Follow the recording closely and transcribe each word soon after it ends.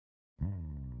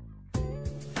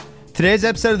Today's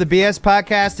episode of the BS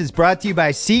Podcast is brought to you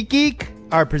by SeatGeek,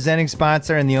 our presenting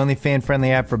sponsor and the only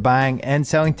fan-friendly app for buying and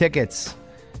selling tickets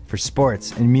for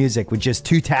sports and music with just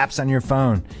 2 taps on your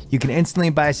phone. You can instantly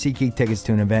buy SeatGeek tickets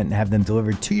to an event and have them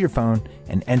delivered to your phone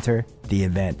and enter the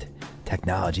event.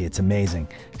 Technology, it's amazing.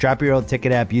 Drop your old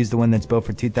ticket app, use the one that's built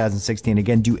for 2016.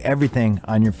 Again, do everything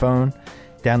on your phone.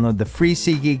 Download the free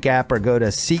SeatGeek app or go to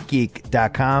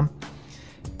SeatGeek.com.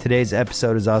 Today's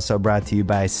episode is also brought to you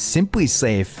by Simply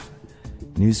Safe.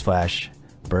 Newsflash,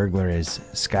 burglaries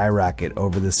skyrocket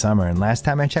over the summer. And last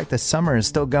time I checked, the summer is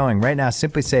still going. Right now,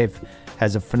 Simply Safe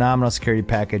has a phenomenal security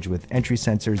package with entry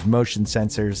sensors, motion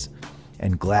sensors,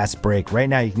 and glass break. Right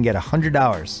now, you can get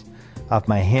 $100 off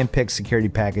my hand-picked security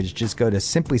package. Just go to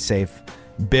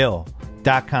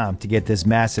simplysafebill.com to get this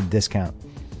massive discount.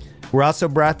 We're also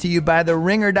brought to you by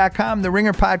TheRinger.com, the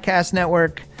Ringer Podcast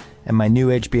Network, and my new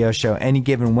HBO show, Any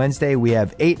Given Wednesday. We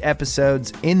have 8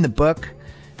 episodes in the book.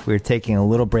 We're taking a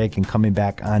little break and coming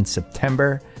back on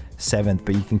September 7th,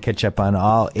 but you can catch up on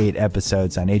all 8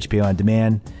 episodes on HBO On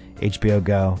Demand, HBO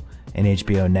Go, and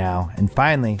HBO Now. And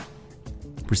finally,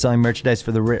 we're selling merchandise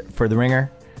for the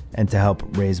Ringer and to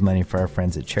help raise money for our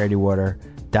friends at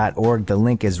charitywater.org. The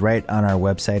link is right on our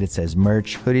website. It says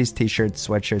merch, hoodies, t-shirts,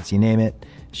 sweatshirts, you name it.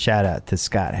 Shout out to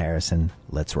Scott Harrison.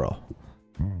 Let's roll.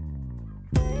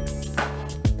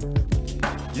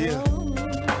 Yeah.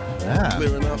 Ah.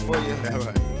 Clearing up for you. All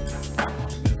right.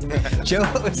 Joe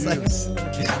always likes.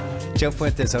 Joe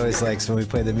Fuentes always likes when we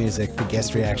play the music, the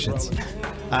guest reactions.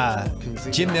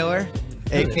 Jim Miller,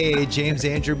 aka James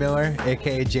Andrew Miller,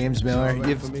 aka James Miller.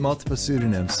 You have multiple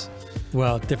pseudonyms.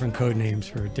 Well, different code names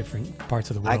for different parts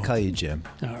of the world. I call you Jim.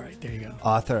 All right, there you go.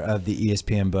 Author of the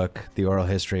ESPN book, The Oral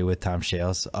History with Tom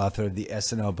Shales. Author of the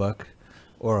SNL book,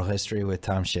 Oral History with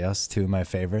Tom Shales, 2 of my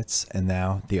favorites. And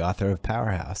now the author of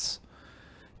Powerhouse.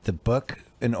 The book,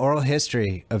 An Oral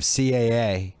History of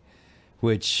CAA,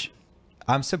 which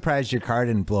I'm surprised your car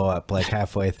didn't blow up like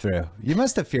halfway through. You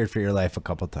must have feared for your life a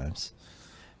couple times.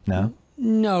 No?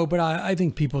 No, but I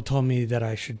think people told me that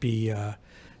I should be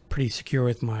pretty secure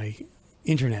with my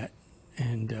internet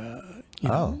and you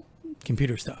know,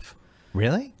 computer stuff.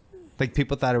 Really? Like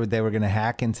people thought they were going to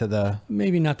hack into the...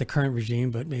 Maybe not the current regime,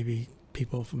 but maybe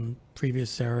people from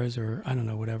previous eras or I don't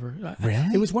know, whatever.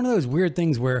 Really? It was one of those weird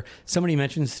things where somebody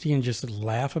mentions to you and just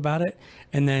laugh about it.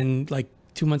 And then like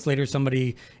 2 months later,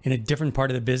 somebody in a different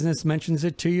part of the business mentions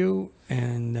it to you.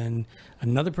 And then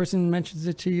another person mentions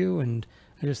it to you. And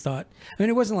I just thought, I mean,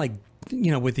 it wasn't like, you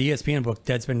know, with the ESPN book,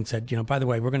 Deadspin said, you know, by the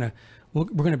way, we're going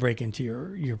to break into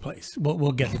your place.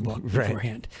 We'll get the book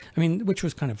beforehand. I mean, which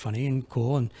was kind of funny and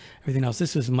cool and everything else.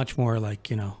 This was much more like,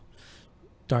 you know,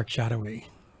 dark, shadowy.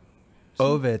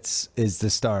 Ovitz is the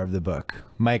star of the book.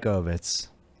 Mike Ovitz,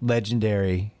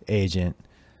 legendary agent.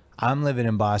 I'm living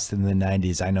in Boston in the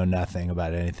 90s. I know nothing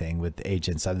about anything with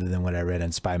agents other than what I read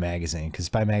on Spy Magazine, because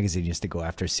Spy Magazine used to go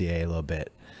after CA a little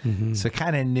bit. So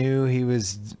kind of knew he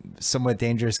was a somewhat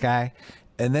dangerous guy.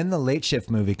 And then the Late Shift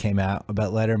movie came out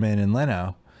about Letterman and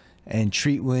Leno, and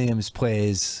Treat Williams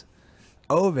plays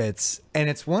Ovitz. And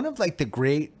it's one of like the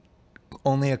great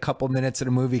only a couple minutes of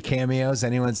the movie cameos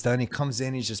anyone's done. He comes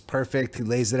in, he's just perfect. He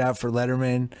lays it out for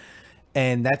Letterman.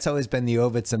 And that's always been the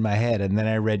Ovitz in my head. And then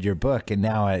I read your book, and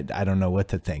now I don't know what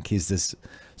to think. He's this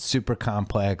super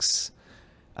complex,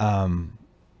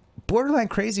 borderline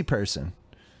crazy person.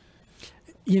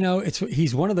 You know,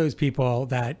 he's one of those people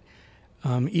that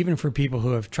even for people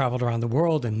who have traveled around the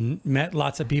world and met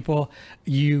lots of people,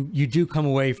 you do come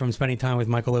away from spending time with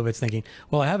Michael Ovitz thinking,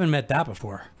 well, I haven't met that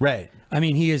before. Right. I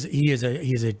mean, he is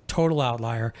a total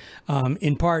outlier,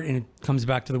 in part, and it comes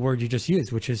back to the word you just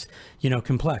used, which is, you know,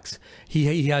 complex.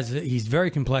 He's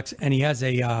very complex, and he has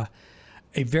a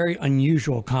very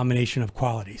unusual combination of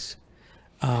qualities.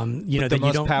 You know, the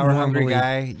most power hungry normally...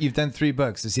 guy. You've done 3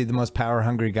 books. Is he the most power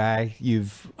hungry guy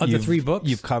you've the 3 books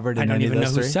you've covered? In I don't any even of know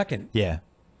those who's 3? second. Yeah.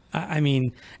 I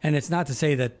mean, and it's not to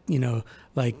say that, you know,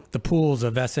 like the pools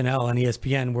of SNL and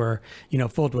ESPN were, you know,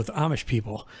 filled with Amish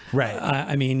people. Right.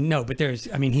 I mean, no, but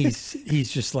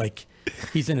he's just like,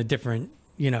 he's in a different,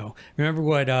 you know, remember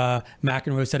what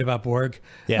McEnroe said about Borg?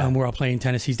 Yeah. We're all playing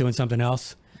tennis. He's doing something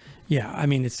else. Yeah. I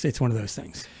mean, it's one of those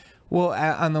things. Well,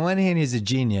 on the one hand, he's a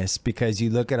genius because you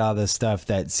look at all the stuff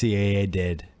that CAA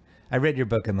did. I read your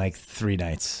book in like 3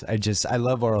 nights. I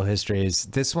love oral histories.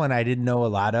 This one I didn't know a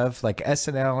lot of, like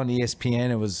SNL and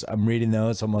ESPN. I'm reading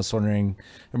those, almost wondering,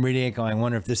 I'm reading it going, I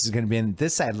wonder if this is going to be in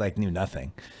this side, like knew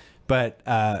nothing. But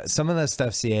some of the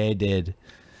stuff CAA did,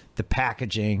 the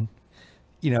packaging,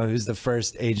 you know, it was the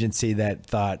first agency that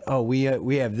thought, oh, we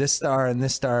have this star and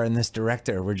this star and this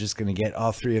director. We're just going to get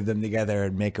all 3 of them together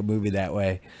and make a movie that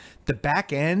way. The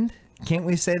back end can't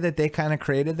we say that they kind of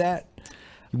created that?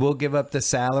 We'll give up the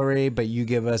salary, but you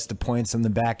give us the points on the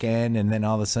back end, and then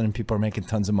all of a sudden people are making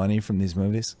tons of money from these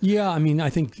movies. Yeah, I mean, I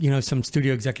think, some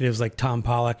studio executives like Tom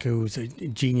Pollock, who's a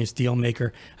genius deal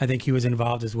maker, I think he was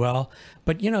involved as well.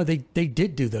 But, they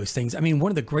did do those things. I mean,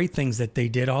 one of the great things that they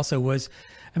did also was,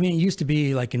 it used to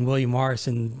be like in William Morris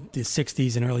in the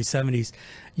 60s and early 70s,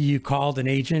 you called an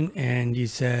agent and you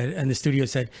said, and the studio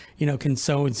said, can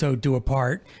so-and-so do a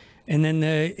part? And then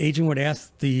the agent would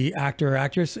ask the actor or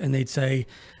actress, and they'd say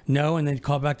no, and they'd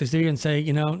call back the studio and say,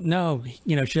 no,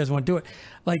 she doesn't want to do it.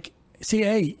 Like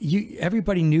CA,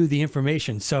 everybody knew the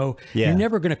information, so you're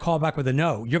never going to call back with a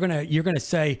no. You're gonna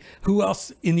say who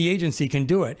else in the agency can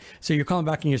do it. So you're calling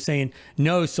back and you're saying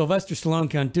no, Sylvester Stallone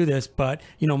can't do this, but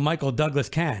Michael Douglas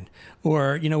can,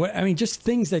 or just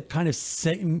things that kind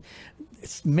of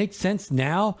make sense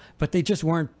now, but they just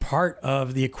weren't part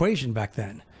of the equation back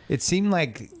then. It seemed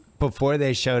like before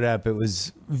they showed up, it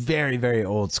was very, very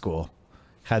old school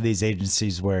how these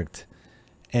agencies worked.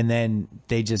 And then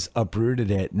they just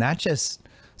uprooted it. Not just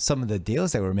some of the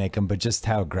deals they were making, but just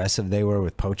how aggressive they were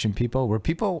with poaching people. Were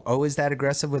people always that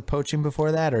aggressive with poaching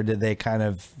before that? Or did they kind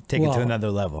of take it to another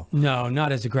level? No,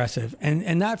 not as aggressive.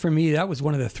 And that, for me, that was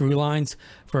one of the through lines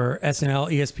for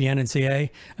SNL, ESPN, and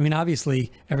CA.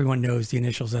 Obviously, everyone knows the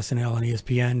initials SNL and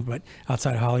ESPN, but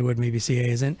outside of Hollywood, maybe CA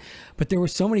isn't. But there were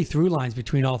so many through lines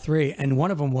between all three. And one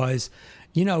of them was,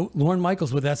 Lorne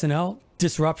Michaels with SNL,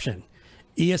 disruption.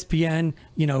 ESPN,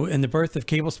 in the birth of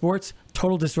cable sports,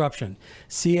 total disruption.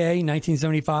 CA,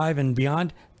 1975 and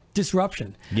beyond,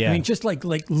 disruption. Yeah. Just like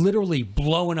literally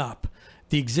blowing up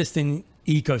the existing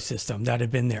ecosystem that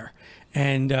had been there.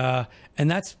 And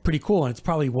that's pretty cool. And it's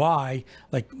probably why,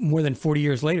 like, more than 40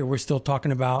 years later, we're still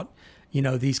talking about,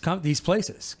 these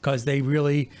places, because they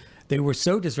were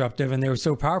so disruptive and they were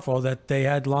so powerful that they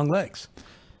had long legs.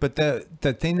 But the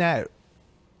thing that,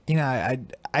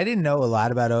 I didn't know a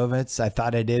lot about Ovitz. I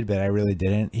thought I did, but I really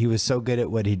didn't. He was so good at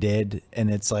what he did.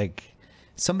 And it's like,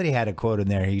 somebody had a quote in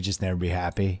there, he'd just never be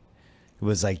happy. It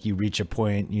was like, you reach a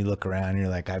point, you look around, and you're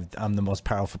like, I'm the most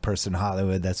powerful person in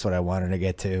Hollywood. That's what I wanted to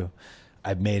get to.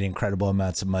 I've made incredible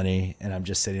amounts of money, and I'm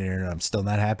just sitting here and I'm still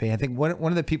not happy. I think one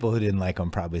of the people who didn't like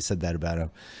him probably said that about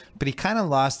him. But he kind of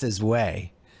lost his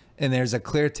way. And there's a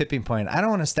clear tipping point. I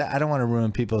don't want to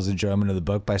ruin people's enjoyment of the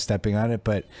book by stepping on it,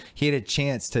 but he had a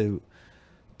chance to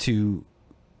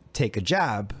take a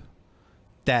job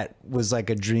that was like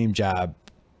a dream job,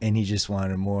 and he just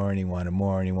wanted more, and he wanted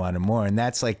more, and he wanted more. And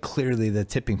that's like clearly the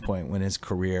tipping point when his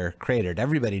career cratered.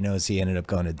 Everybody knows he ended up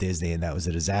going to Disney, and that was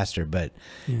a disaster. But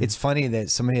it's funny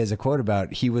that somebody has a quote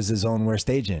about he was his own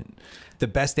worst agent. The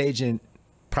best agent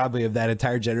probably of that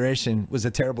entire generation was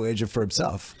a terrible agent for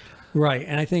himself. Right.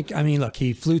 And I think, look,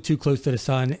 he flew too close to the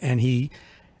sun, and he,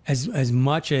 as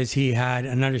much as he had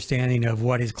an understanding of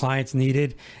what his clients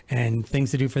needed and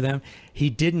things to do for them, he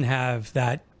didn't have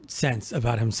that sense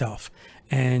about himself.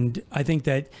 And I think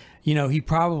that, he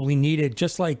probably needed,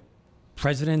 just like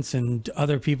presidents and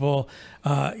other people,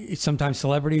 sometimes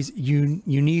celebrities, you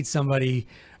need somebody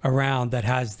around that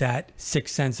has that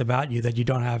sixth sense about you that you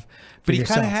don't have for but he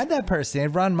yourself. kind of had that person. He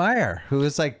had Ron Meyer, who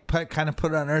was like kind of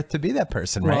put on earth to be that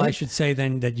person, right? Well, I should say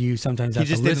then that you sometimes have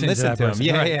just to listen to that him. person.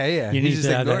 Yeah, right? yeah. You He need just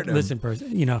to have that ignored him. listen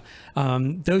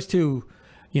person. Those two,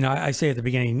 I say at the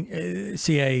beginning,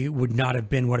 CA would not have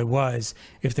been what it was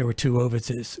if there were two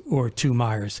Ovitzes or two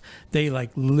Meyers. They like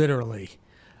literally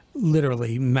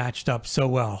matched up so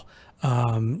well.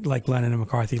 Like Lennon and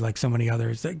McCarthy, like so many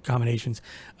others, combinations,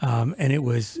 and it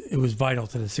was vital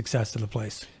to the success of the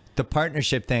place. The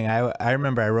partnership thing, I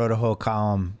remember I wrote a whole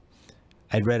column.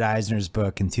 I'd read Eisner's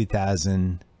book in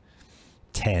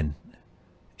 2010,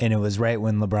 and it was right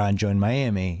when LeBron joined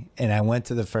Miami, and I went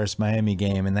to the first Miami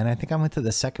game, and then I think I went to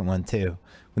the second one too,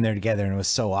 when they were together, and it was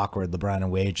so awkward, LeBron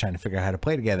and Wade trying to figure out how to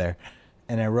play together.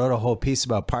 And I wrote a whole piece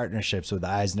about partnerships with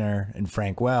Eisner and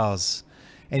Frank Wells.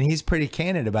 And he's pretty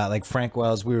candid about, like, Frank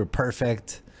Wells, we were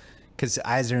perfect. Because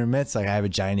Eisner admits, like, I have a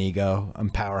giant ego, I'm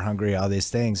power hungry, all these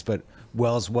things. But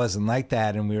Wells wasn't like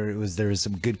that, and there was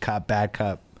some good cop, bad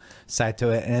cop side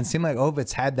to it. And it seemed like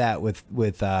Ovitz had that with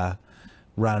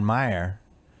Ron Meyer.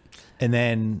 And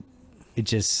then he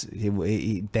just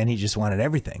wanted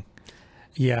everything.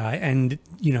 Yeah, and,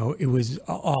 it was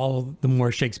all the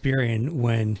more Shakespearean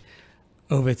when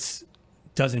Ovitz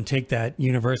doesn't take that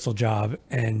universal job,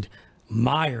 and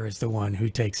Meyer is the one who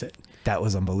takes it. That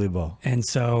was unbelievable. And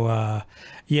so,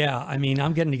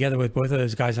 I'm getting together with both of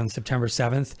those guys on September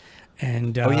 7th.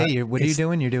 And what are you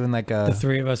doing? You're doing like the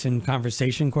three of us in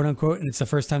conversation, quote unquote. And it's the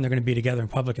first time they're going to be together in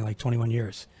public in like 21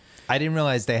 years. I didn't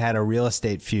realize they had a real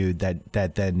estate feud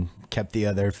that then kept the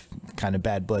other kind of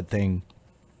bad blood thing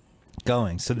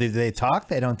going. So do they talk?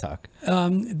 They don't talk.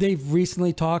 They've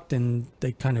recently talked, and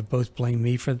they kind of both blame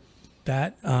me for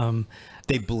that.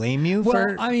 They blame you Well,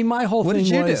 for. I mean, my whole What thing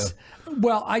did you was, do?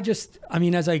 well, I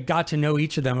mean, as I got to know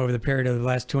each of them over the period of the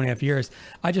last 2.5 years,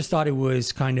 I just thought it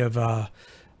was kind of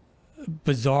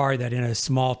bizarre that in a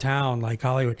small town like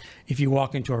Hollywood, if you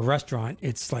walk into a restaurant,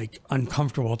 it's like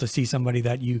uncomfortable to see somebody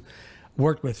that you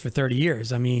worked with for 30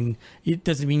 years. I mean, it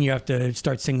doesn't mean you have to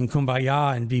start singing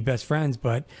Kumbaya and be best friends,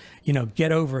 but, you know,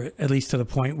 get over it at least to the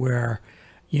point where,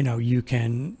 you know, you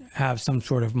can have some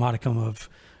sort of modicum of,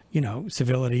 you know,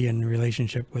 civility and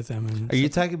relationship with them. And Are you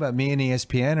talking about me and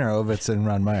ESPN or Ovitz and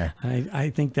Ron Meyer?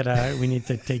 I think that we need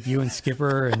to take you and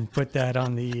Skipper and put that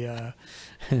on the.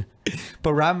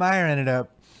 But Ron Meyer ended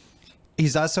up.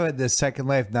 He's also had this second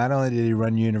life. Not only did he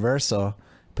run Universal,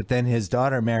 but then his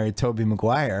daughter married Tobey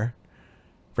Maguire,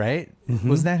 right? Mm-hmm.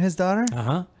 Wasn't that his daughter?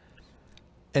 Uh-huh.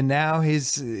 And now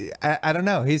he's. I don't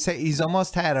know. He's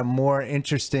almost had a more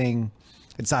interesting.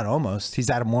 It's not almost. He's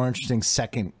had a more interesting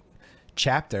second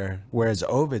chapter, whereas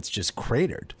Ovitz just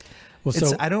cratered. Well,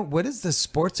 so I don't. What is the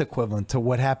sports equivalent to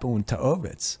what happened to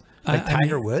Ovitz? Like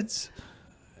Tiger Woods?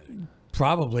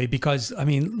 probably because, I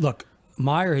mean, look,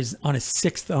 Meyer is on his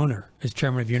 6th owner as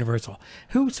chairman of Universal.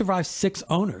 Who survives 6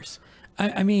 owners?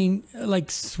 I mean,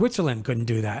 like Switzerland couldn't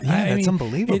do that. Yeah, I that's mean,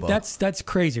 unbelievable. That's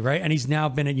crazy, right? And he's now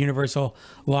been at Universal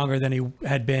longer than he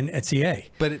had been at CA.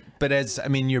 But as I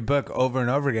mean, your book over and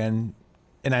over again,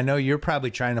 and I know you're probably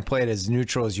trying to play it as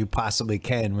neutral as you possibly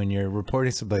can when you're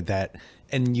reporting something like that,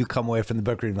 and you come away from the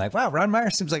book reading like, wow, Ron Meyer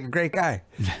seems like a great guy.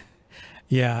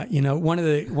 Yeah, you know, one of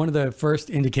the first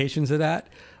indications of that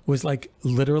was like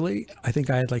literally, I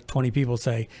think I had like 20 people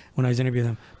say when I was interviewing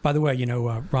them, by the way, you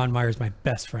know, Ron Meyer is my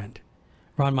best friend.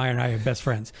 Ron Meyer and I are best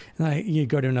friends. And you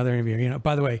go to another interview, you know,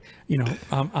 by the way, you know,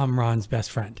 I'm Ron's best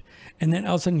friend. And then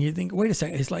all of a sudden you think, wait a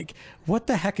second, it's like, what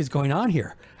the heck is going on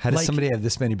here? How does somebody have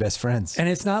this many best friends? And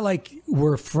it's not like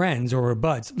we're friends or we're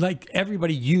buds. Like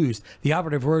everybody used, the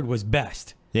operative word was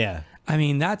best. Yeah. I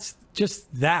mean, that's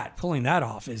just that, pulling that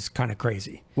off is kind of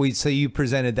crazy. Well, so you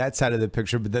presented that side of the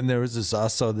picture, but then there was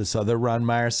also this other Ron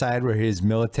Meyer side where he's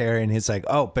military and he's like,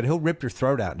 oh, but he'll rip your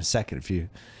throat out in a second. If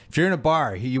you're in a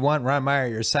bar, you want Ron Meyer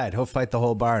at your side, he'll fight the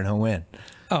whole bar and he'll win.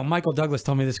 Oh, Michael Douglas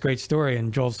told me this great story,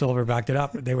 and Joel Silver backed it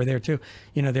up. They were there too.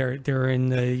 You know, they're in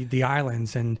the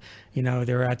islands, and you know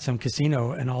they're at some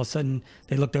casino, and all of a sudden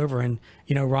they looked over, and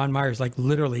you know Ron Meyer's like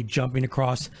literally jumping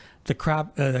across the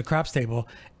craps table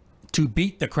to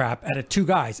beat the crap out of 2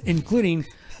 guys, including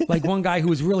like one guy who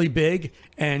was really big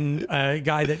and a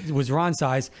guy that was Ron's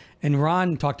size. And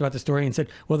Ron talked about the story and said,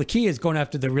 well, the key is going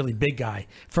after the really big guy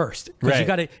first. Because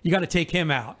right. you got to take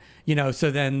him out, you know, so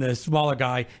then the smaller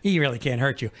guy, he really can't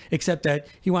hurt you, except that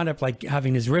he wound up like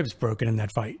having his ribs broken in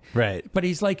that fight. Right. But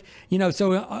he's like, you know,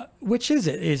 so which is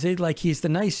it? Is it like he's the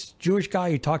nice Jewish guy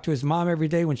who talked to his mom every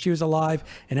day when she was alive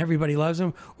and everybody loves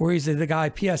him? Or is it the guy,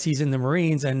 P.S., he's in the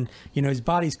Marines and, you know, his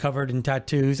body's covered in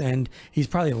tattoos and he's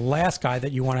probably the last guy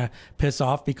that you want to piss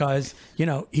off because, you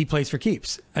know, he plays for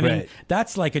keeps. I mean, right.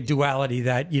 That's like a duality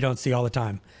that you don't see all the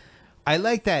time. I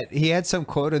like that. He had some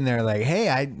quote in there like, hey,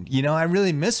 I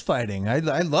really miss fighting.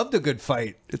 I loved a good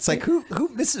fight. It's like, who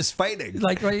misses fighting?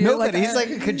 Like nobody. Like, he's like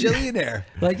a cajillionaire.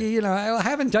 Like, you know, I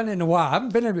haven't done it in a while. I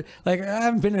haven't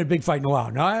been in a big fight in a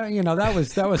while. No, you know, that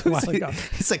was a while ago.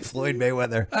 It's like Floyd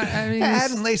Mayweather. I mean, I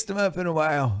hadn't laced him up in a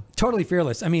while. Totally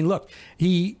fearless. I mean, look,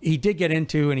 he did get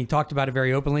into, and he talked about it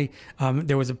very openly.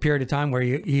 There was a period of time where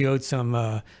he owed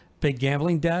some big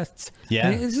gambling debts. Yeah.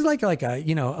 I mean, this is like a,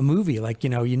 you know, a movie, like,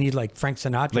 you know, you need like Frank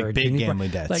Sinatra. Like big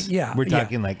gambling debts. Like, yeah. We're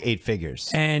talking like 8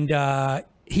 figures. And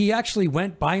he actually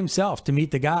went by himself to meet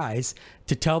the guys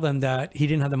to tell them that he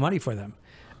didn't have the money for them.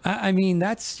 I mean,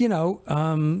 that's, you know,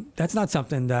 that's not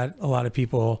something that a lot of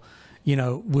people, you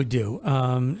know, would do.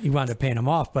 He wound up paying them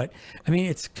off. But I mean,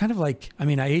 it's kind of like, I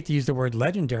mean, I hate to use the word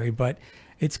legendary, but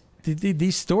it's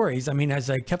these stories. I mean, as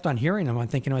I kept on hearing them, I'm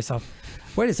thinking to myself,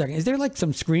 wait a second, is there like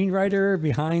some screenwriter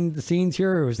behind the scenes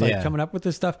here who was like coming up with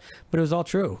this stuff? But it was all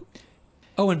true.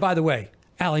 Oh, and by the way,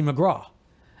 Ally McGraw.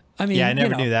 I mean, yeah, I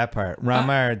never knew that part. Ron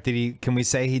Meyer, can we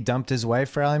say he dumped his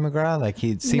wife for Ally McGraw? Like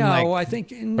he seemed like, I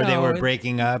think, or they were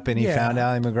breaking up and he found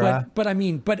Ally McGraw. But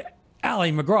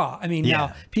Ally McGraw. I mean,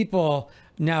 now people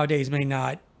nowadays may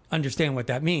not understand what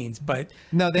that means, but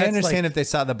no, they understand if they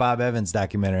saw the Bob Evans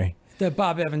documentary. The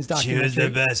Bob Evans documentary. She was the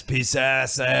best piece of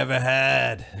ass I ever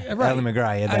had. Right. Ally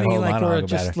McGraw, he had that I mean, whole like, monologue or about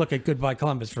just her. look at Goodbye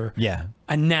Columbus for a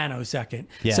nanosecond.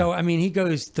 Yeah. So, I mean, he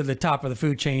goes to the top of the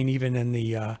food chain, even in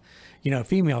the, you know,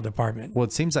 female department. Well,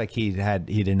 it seems like he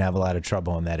didn't have a lot of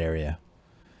trouble in that area.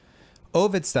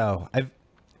 Ovitz, though,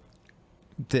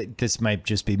 this might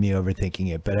just be me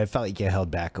overthinking it, but I felt like you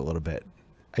held back a little bit.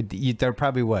 There are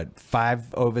probably, what,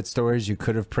 5 Ovid stories you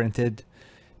could have printed?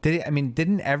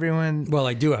 Didn't everyone... Well,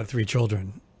 I do have 3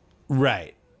 children.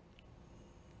 Right.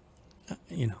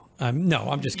 No,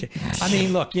 I'm just kidding. I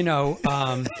mean, look,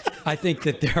 I think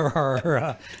that there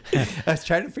are... I was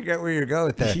trying to figure out where you're going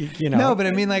with that. No, but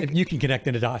I mean, like... You can connect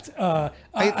the dots.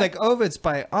 Ovid's,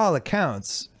 by all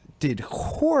accounts, did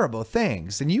horrible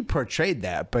things, and you portrayed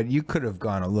that, but you could have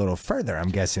gone a little further, I'm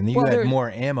guessing. You had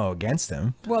more ammo against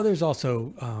him. Well, there's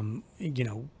also,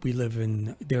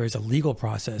 there is a legal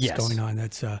process going on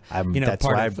that's, that's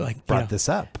part why of, I brought this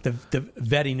up. The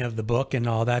vetting of the book and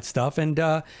all that stuff. And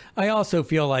I also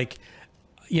feel like,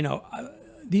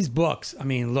 these books, I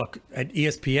mean, look, at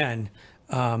ESPN,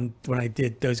 when I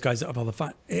did those guys up all the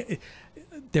fun,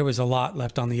 there was a lot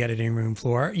left on the editing room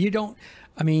floor.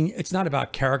 It's not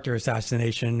about character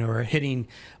assassination or hitting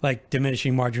like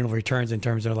diminishing marginal returns in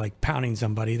terms of like pounding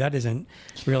somebody. That isn't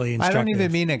really instructive. I don't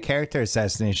even mean a character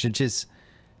assassination. Just,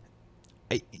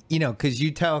 because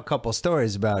you tell a couple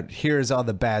stories about here's all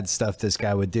the bad stuff this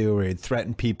guy would do, where he'd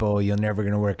threaten people. You're never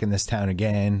going to work in this town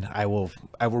again. I will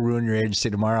ruin your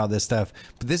agency tomorrow. All this stuff.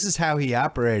 But this is how he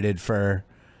operated for,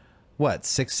 what,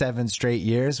 6, 7 straight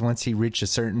years. Once he reached a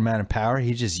certain amount of power,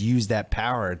 he just used that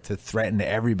power to threaten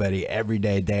everybody every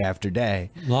day, day after day.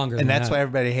 And that's why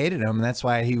everybody hated him, and that's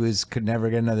why he could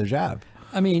never get another job.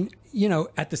 I mean,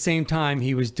 at the same time,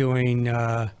 he was doing,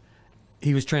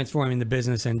 he was transforming the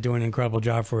business and doing an incredible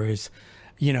job for his,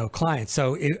 clients.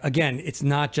 So again, it's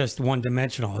not just one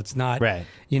dimensional. It's not, right.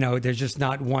 There's just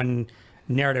not one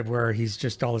narrative where he's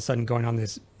just all of a sudden going on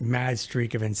this mad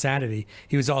streak of insanity.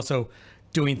 He was also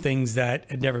doing things that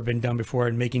had never been done before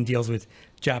and making deals with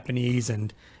Japanese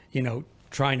and,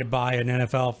 trying to buy an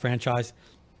NFL franchise.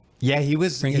 Yeah, he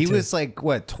was like,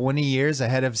 what, 20 years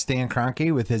ahead of Stan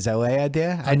Kroenke with his LA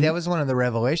idea? That was one of the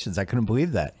revelations. I couldn't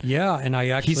believe that. Yeah, and I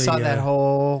actually... He saw that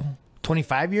whole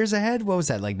 25 years ahead? What was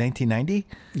that, like 1990?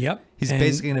 Yep. He's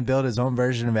basically going to build his own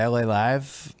version of LA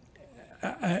Live.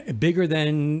 Bigger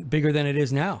than it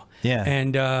is now. Yeah.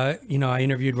 And, I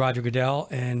interviewed Roger Goodell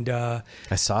and... I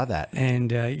saw that.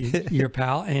 And your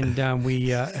pal. And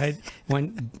we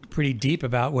went pretty deep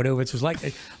about what Ovitz was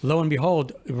like. Lo and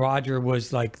behold, Roger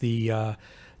was like the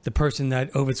person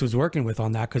that Ovitz was working with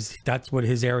on that, because that's what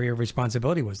his area of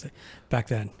responsibility was back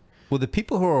then. Well, the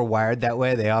people who are wired that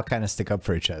way, they all kind of stick up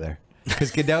for each other.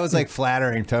 Because Goodell was like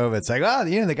flattering Ovitz, like, oh,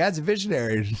 the guy's a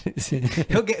visionary.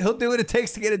 he'll do what it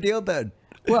takes to get a deal done.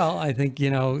 Well, I think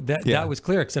that was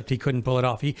clear, except he couldn't pull it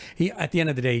off. He at the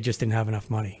end of the day, he just didn't have enough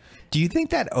money. Do you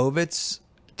think that Ovitz?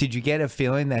 Did you get a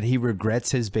feeling that he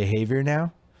regrets his behavior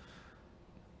now?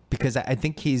 Because I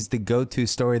think he's the go-to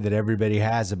story that everybody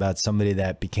has about somebody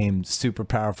that became super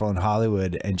powerful in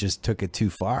Hollywood and just took it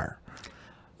too far.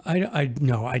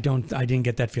 No, I didn't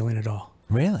get that feeling at all.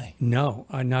 Really? No,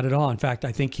 not at all. In fact,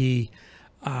 I think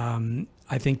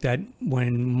I think that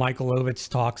when Michael Ovitz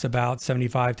talks about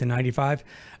 75 to 95,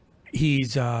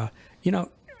 he's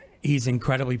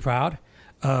incredibly proud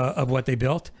of what they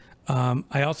built.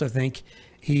 I also think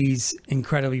he's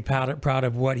incredibly proud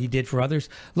of what he did for others.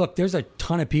 Look, there's a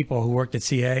ton of people who worked at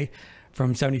CA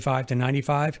from 75 to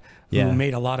 95 who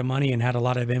made a lot of money and had a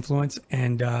lot of influence,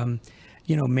 and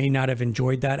may not have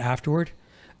enjoyed that afterward.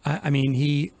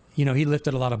 He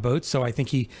lifted a lot of boats, so I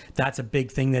think that's a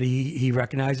big thing that he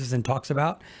recognizes and talks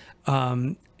about.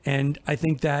 And I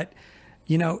think that,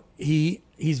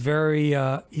 he's very,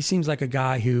 he seems like a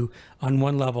guy who on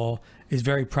one level is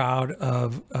very proud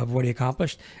of what he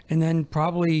accomplished, and then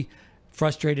probably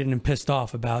frustrated and pissed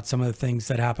off about some of the things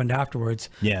that happened afterwards.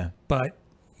 Yeah. But,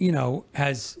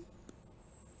 has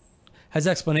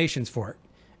explanations for it,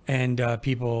 and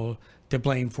people to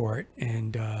blame for it.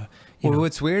 And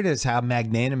what's weird is how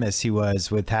magnanimous he was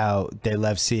with how they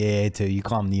left CAA to, you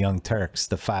call them the Young Turks,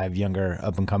 the 5 younger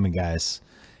up and coming guys.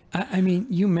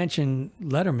 You mentioned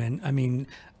Letterman.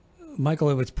 Michael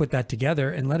Ovitz put that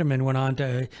together, and Letterman went on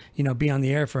to, be on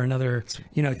the air for another,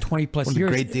 20 plus One of years.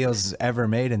 the great deals ever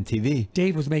made in TV.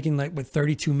 Dave was making like what,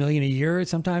 $32 million a year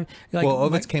sometime.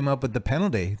 Ovitz came up with the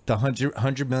penalty, the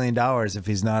 $100 million if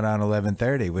he's not on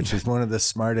 11:30, which is one of the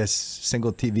smartest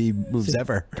single TV moves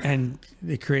ever. And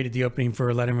they created the opening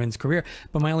for Letterman's career.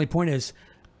 But my only point is,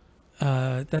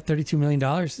 that $32 million,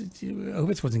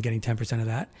 Ovitz wasn't getting 10% of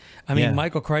that.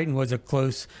 Michael Crichton was a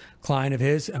close client of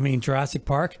his. Jurassic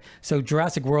Park. So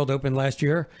Jurassic World opened last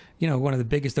year, one of the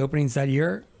biggest openings that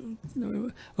year.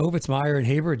 Ovitz, Meyer, and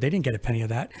Haber, they didn't get a penny of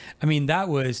that. That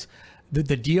was the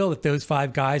deal that those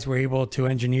 5 guys were able to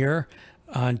engineer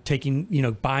on taking,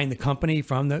 buying the company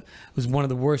was one of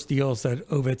the worst deals that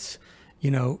Ovitz,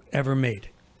 ever made.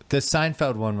 The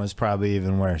Seinfeld one was probably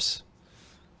even worse.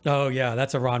 Oh yeah,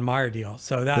 that's a Ron Meyer deal.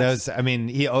 So That was, I mean,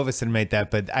 he overestimated that,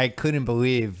 but I couldn't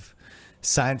believe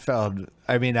Seinfeld.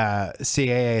 I mean,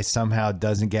 CAA somehow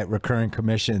doesn't get recurring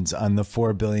commissions on the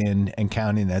 $4 billion and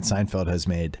counting that Seinfeld has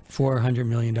made. $400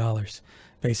 million,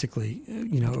 basically.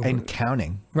 And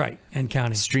counting. Right, and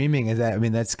counting. Streaming is that. I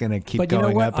mean, that's going to keep But going you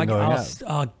know what? up and going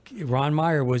up. Ron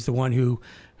Meyer was the one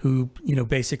who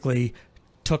basically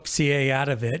took CAA out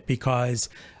of it because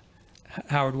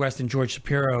Howard West and George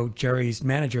Shapiro, Jerry's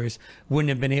managers, wouldn't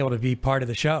have been able to be part of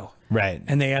the show. Right.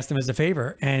 And they asked him as a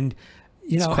favor. And,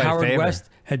 Howard West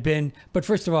had been, but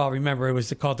first of all, remember, it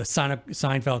was called the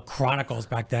Seinfeld Chronicles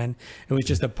back then. It was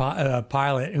just a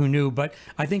pilot, who knew. But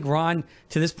I think Ron,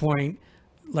 to this point,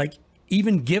 like,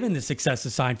 even given the success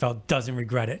of Seinfeld, doesn't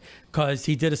regret it because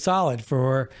he did a solid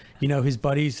for, his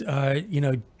buddies,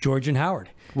 George and Howard.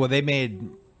 Well, they made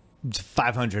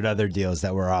 500 other deals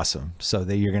that were awesome. So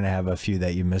that you're going to have a few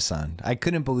that you miss on. I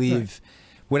couldn't believe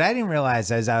what I didn't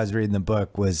realize as I was reading the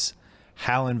book was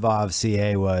how involved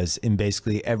CA was in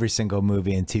basically every single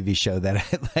movie and TV show that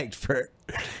I liked for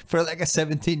like a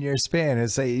 17-year span.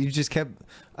 It's like you just kept,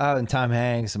 and Tom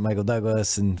Hanks and Michael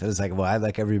Douglas, and it was like, well, I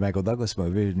like every Michael Douglas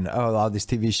movie, and all these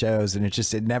TV shows, and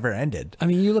it never ended. I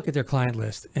mean, you look at their client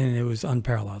list, and it was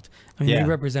unparalleled. I mean, they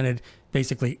represented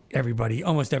basically everybody,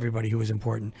 almost everybody who was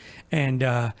important, and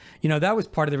that was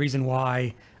part of the reason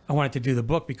why I wanted to do the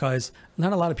book, because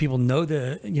not a lot of people know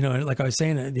like I was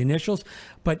saying, the initials,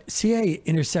 but CA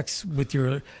intersects with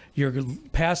your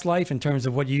past life in terms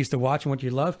of what you used to watch and what you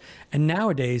love. And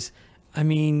nowadays, I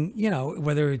mean,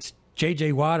 whether it's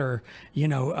J.J. Watt or,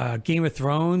 Game of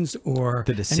Thrones or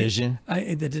The Decision.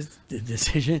 The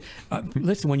Decision.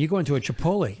 Listen, when you go into a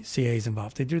Chipotle, CA is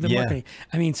involved. They do the marketing.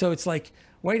 I mean, so it's like,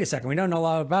 wait a second, we don't know a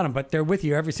lot about them, but they're with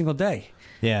you every single day.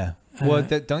 Yeah. Well,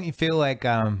 don't you feel like...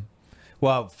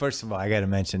 Well, first of all, I got to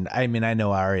mention, I mean, I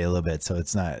know Ari a little bit, so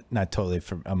it's not totally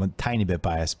I'm a tiny bit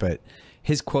biased, but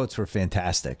his quotes were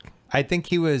fantastic. I think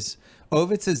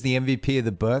Ovitz is the MVP of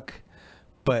the book,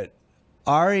 but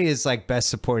Ari is like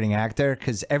best supporting actor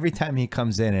because every time he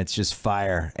comes in, it's just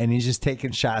fire, and he's just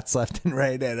taking shots left and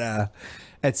right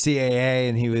at CAA,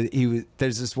 and he was.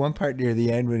 There's this one part near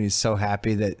the end when he's so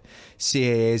happy that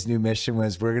CAA's new mission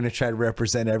was, we're going to try to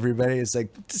represent everybody. It's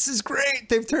like, this is great.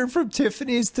 They've turned from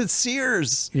Tiffany's to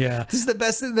Sears. Yeah, this is the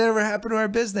best thing that ever happened to our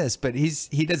business. But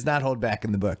he does not hold back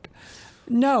in the book.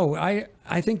 No,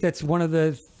 I think that's one of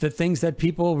the things that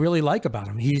people really like about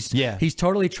him. He's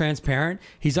totally transparent.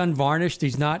 He's unvarnished.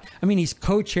 He's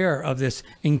co-chair of this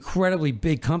incredibly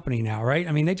big company now, right?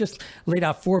 I mean, they just laid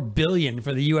out $4 billion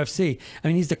for the UFC. I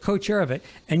mean, he's the co-chair of it,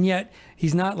 and yet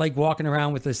he's not like walking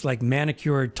around with this like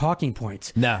manicured talking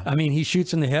points. No, I mean, he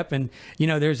shoots from the hip, and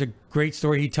there's a great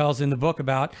story he tells in the book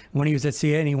about when he was at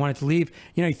CA and he wanted to leave.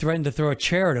 He threatened to throw a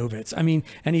chair at Ovitz. I mean,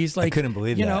 and he's like, I couldn't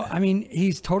believe that. I mean,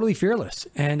 he's totally fearless,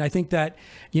 and I think that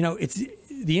it's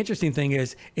the interesting thing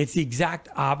is it's the exact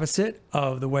opposite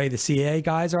of the way the CA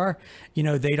guys are.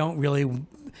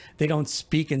 They don't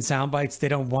speak in sound bites. They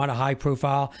don't want a high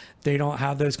profile. They don't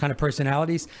have those kind of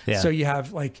personalities. Yeah. So you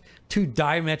have like two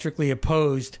diametrically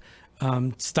opposed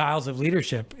styles of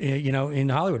leadership, in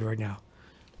Hollywood right now.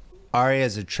 Ari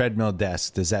has a treadmill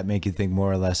desk. Does that make you think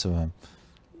more or less of him?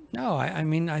 No, I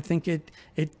mean, I think it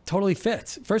totally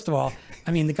fits. First of all,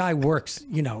 I mean, the guy works,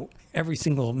 every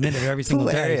single minute, every single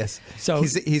hilarious. Day. So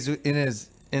he's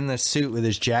in the suit with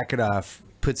his jacket off,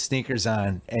 puts sneakers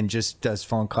on, and just does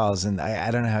phone calls. And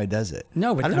I don't know how he does it.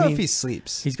 No, but I don't know if he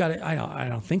sleeps. He's got it. I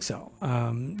don't think so.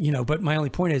 But my only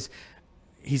point is,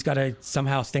 he's got to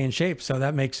somehow stay in shape. So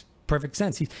that makes perfect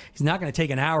sense. He's not going to take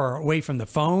an hour away from the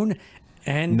phone.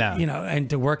 And, and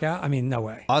to work out, I mean, no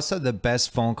way. Also, the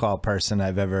best phone call person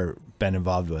I've ever been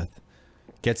involved with.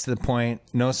 Gets to the point,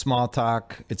 no small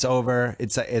talk. It's over.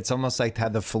 It's almost like how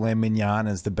the filet mignon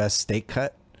is the best steak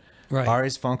cut. Right.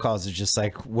 Ari's phone calls are just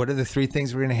like, what are the 3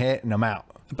 things we're going to hit? And I'm out.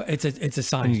 But it's a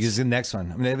science. And you get the next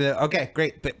one. I mean, okay,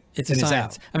 great. But it's a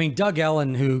science. I mean, Doug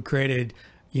Ellen, who created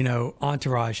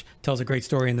Entourage, tells a great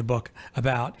story in the book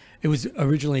about it was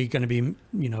originally going to be,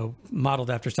 modeled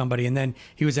after somebody. And then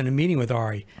he was in a meeting with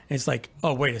Ari. And it's like,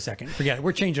 oh, wait a second. Forget it.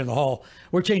 We're changing the whole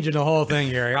thing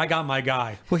here. I got my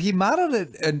guy. Well, he modeled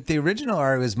it. The original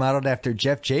Ari was modeled after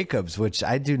Jeff Jacobs, which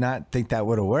I do not think that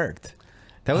would have worked.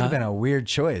 That would have been a weird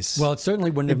choice. Well, it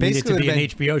certainly wouldn't have needed to be an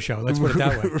HBO show. Let's put it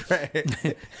that way.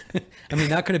 Right. I mean,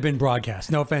 that could have been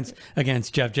broadcast. No offense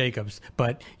against Jeff Jacobs,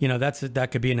 but that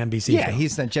could be an NBC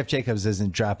show. Yeah, Jeff Jacobs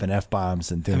isn't dropping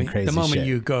F-bombs and doing crazy shit. The moment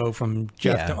you go from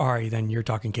Jeff to Ari, then you're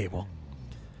talking cable.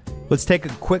 Let's take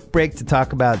a quick break to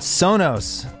talk about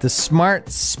Sonos, the smart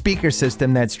speaker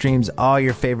system that streams all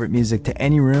your favorite music to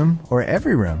any room or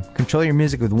every room. Control your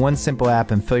music with one simple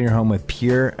app and fill your home with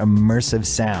pure immersive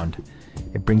sound.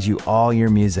 It brings you all your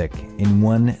music in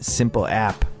one simple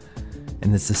app.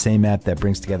 And it's the same app that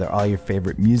brings together all your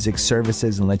favorite music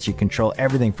services and lets you control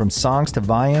everything from songs to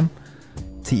volume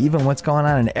to even what's going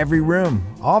on in every room.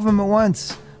 All of them at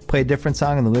once. Play a different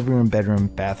song in the living room, bedroom,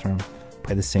 bathroom.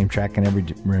 Play the same track in every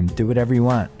room. Do whatever you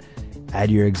want.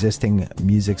 Add your existing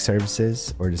music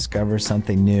services or discover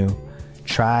something new.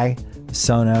 Try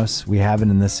Sonos. We have it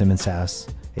in the Simmons house.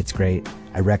 It's great.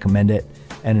 I recommend it.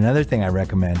 And another thing I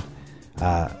recommend,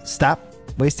 stop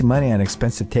wasting money on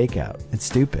expensive takeout. It's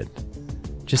stupid.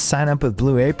 Just sign up with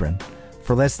Blue Apron.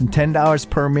 For less than $10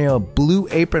 per meal, Blue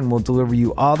Apron will deliver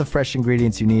you all the fresh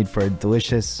ingredients you need for a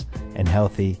delicious and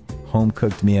healthy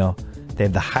home-cooked meal. They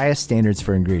have the highest standards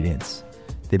for ingredients.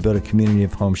 They build a community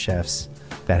of home chefs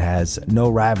that has no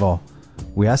rival.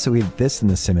 We also eat this in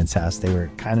the Simmons house. They were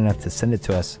kind enough to send it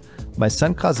to us. My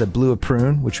son calls it Blue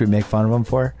Apron, which we make fun of him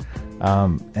for,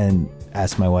 and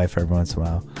asks my wife every once in a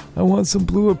while, I want some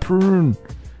Blue Apron.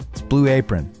 It's Blue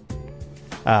Apron.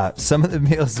 Some of the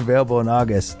meals available in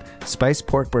August: spiced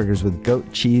pork burgers with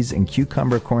goat cheese and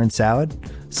cucumber corn salad,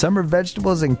 summer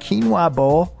vegetables and quinoa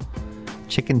bowl,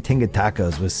 chicken tinga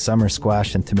tacos with summer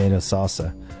squash and tomato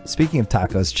salsa. Speaking of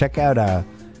tacos, check out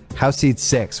House Eats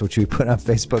 6, which we put on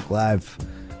Facebook Live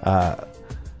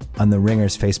on the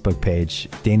Ringers Facebook page.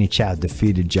 Danny Chow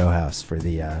defeated Joe House for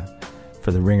the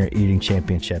Ringer Eating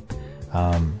Championship.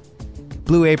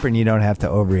 Blue Apron, you don't have to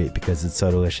overeat because it's so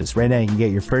delicious. Right now, you can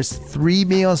get your first 3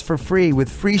 meals for free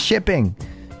with free shipping.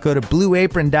 Go to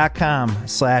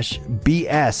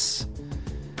blueapron.com/BS.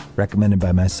 Recommended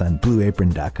by my son,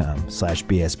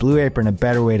 blueapron.com/BS. Blue Apron, a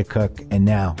better way to cook. And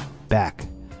now, back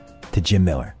to Jim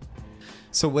Miller.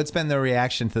 So what's been the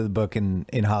reaction to the book in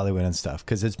Hollywood and stuff?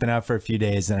 Because it's been out for a few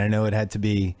days, and I know it had to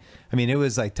be, I mean, it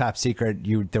was like top secret.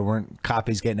 There weren't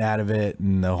copies getting out of it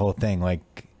and the whole thing. Like,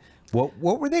 what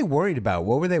were they worried about?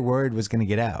 What were they worried was going to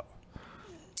get out?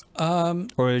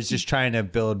 Or it was just trying to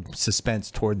build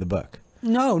suspense toward the book?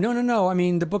 No. I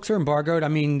mean, the books are embargoed. I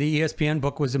mean, the ESPN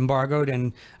book was embargoed,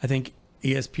 and I think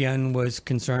ESPN was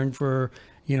concerned for,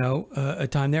 a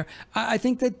time there. I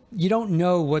think that you don't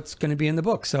know what's going to be in the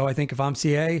book. So I think if I'm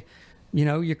CA,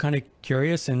 you're kind of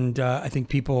curious. And I think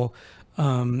people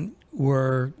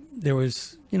there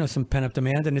was, some pent up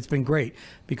demand, and it's been great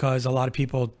because a lot of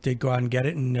people did go out and get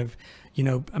it. And, I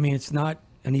mean, it's not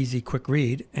an easy, quick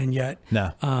read. And yet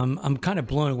I'm kind of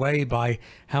blown away by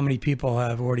how many people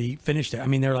have already finished it. I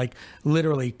mean, they're like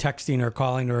literally texting or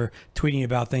calling or tweeting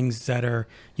about things that are,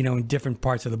 in different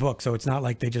parts of the book. So it's not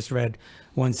like they just read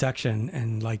one section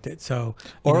and liked it. So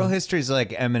oral history is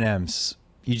like M&Ms.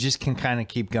 You just can kind of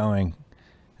keep going.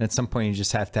 And at some point, you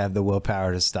just have to have the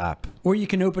willpower to stop. Or you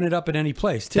can open it up at any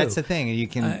place too. That's the thing. You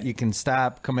can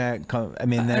stop, come out. I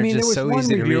mean, they're there just was so one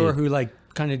easy to read. reviewer who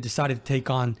kind of decided to take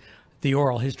on the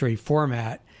oral history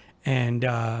format, and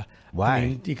why? I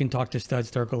mean, you can talk to Stud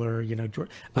Sterkel or George.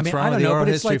 What's wrong with the oral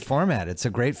history format? It's a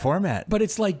great format. But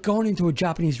it's like going into a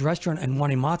Japanese restaurant and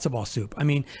wanting matzo ball soup. I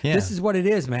mean, this is what it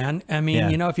is, man. I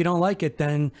mean, if you don't like it,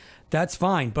 then that's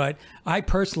fine. But I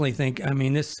personally think, I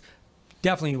mean, this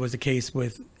definitely was the case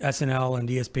with SNL and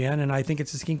ESPN, and I think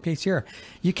it's the same case here.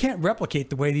 You can't replicate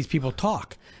the way these people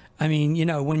talk. I mean,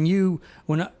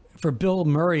 for Bill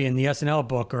Murray in the SNL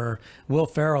book, or Will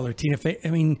Ferrell or Tina Fey,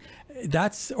 I mean,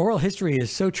 that's oral history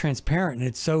is so transparent and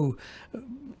it's so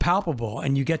palpable,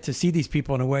 and you get to see these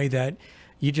people in a way that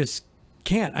you just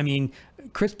can't. I mean,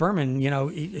 Chris Berman,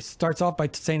 he starts off by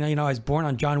saying, I was born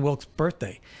on John Wilkes'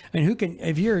 birthday. I mean, who can,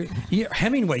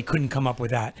 Hemingway couldn't come up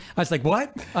with that. I was like,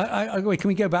 what? Wait, can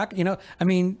we go back? I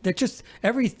mean, they're just,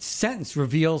 every sentence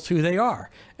reveals who they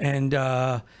are. And,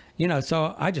 so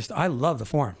I love the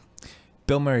form.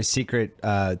 Bill Murray's secret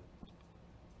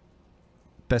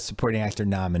Best Supporting Actor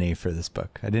nominee for this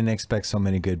book. I didn't expect so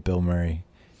many good Bill Murray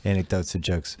anecdotes and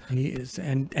jokes. He is,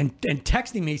 and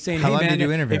texting me saying, How "Hey long man, did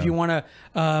you interview if you him? want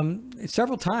to,"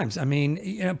 several times. I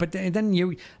mean, but then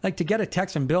you like to get a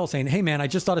text from Bill saying, "Hey man, I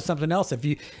just thought of something else.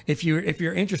 If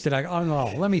you're interested," oh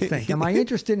no, let me think. Am I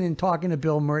interested in talking to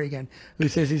Bill Murray again, who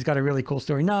says he's got a really cool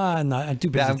story? Nah, I'm too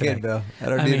busy. I'm today. good, Bill. I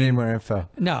don't need any more info.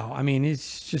 No, I mean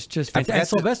it's just fantastic. And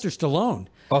Sylvester Stallone.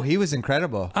 Oh, he was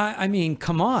incredible. I mean,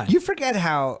 come on. You forget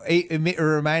how it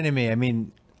reminded me. I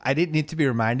mean, I didn't need to be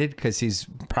reminded because he's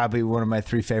probably one of my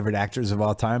 3 favorite actors of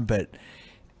all time. But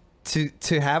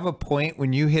to have a point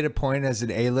when you hit a point as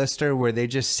an A-lister where they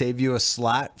just save you a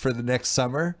slot for the next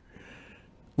summer,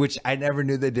 which I never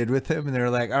knew they did with him, and they were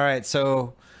like, "All right,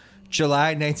 so July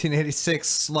 1986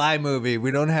 Sly movie.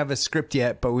 We don't have a script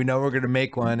yet, but we know we're going to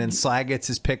make one. And Sly gets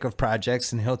his pick of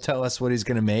projects, and he'll tell us what he's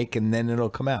going to make, and then it'll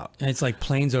come out. And it's like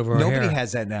planes over our hair. Nobody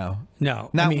has that now. No.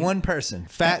 Not one person.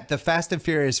 The Fast and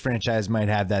Furious franchise might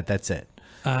have that. That's it.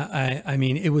 I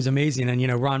mean, it was amazing.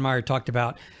 And, Ron Meyer talked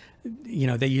about,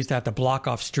 they used to have to block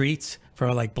off streets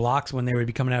for like blocks when they would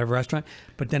be coming out of a restaurant.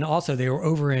 But then also they were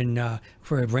over in,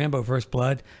 for Rambo First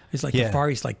Blood, it's like the Far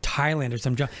East, like Thailand or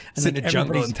some jungle. It's in a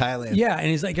jungle in Thailand. Yeah.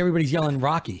 And it's like everybody's yelling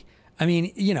Rocky. I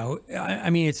mean,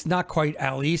 it's not quite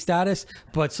Ali status,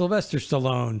 but Sylvester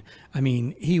Stallone, I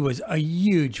mean, he was a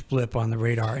huge blip on the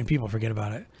radar and people forget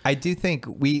about it. I do think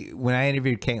when I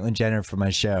interviewed Caitlyn Jenner for my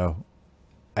show,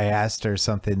 I asked her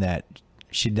something that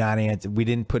she did not answer. We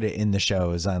didn't put it in the show.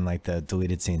 It was on like the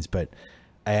deleted scenes, but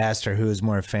I asked her who was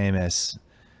more famous,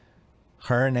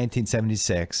 her in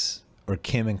 1976 or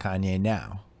Kim and Kanye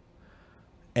now.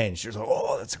 And she was like,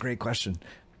 oh, that's a great question.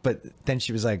 But then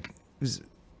she was like,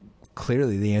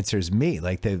 clearly the answer is me.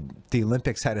 Like the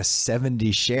Olympics had a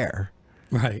 70 share.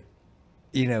 Right.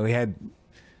 We had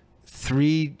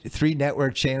three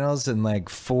network channels and like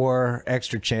 4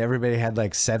 extra channels. Everybody had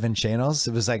like 7 channels.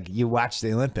 It was like you watched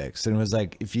the Olympics, and it was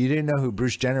like if you didn't know who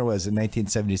Bruce Jenner was in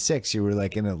 1976, you were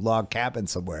like in a log cabin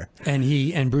somewhere.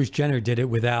 And Bruce Jenner did it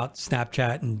without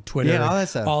Snapchat and Twitter, all that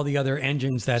stuff, all the other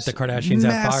engines that the Kardashians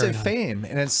have fired. Massive fame,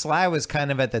 and then Sly was kind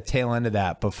of at the tail end of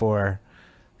that before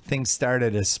things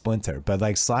started to splinter. But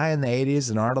like Sly in the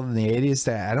 80s and Arnold in the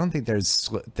 80s, I don't think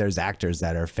there's actors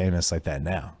that are famous like that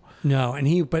now. No,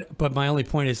 and but my only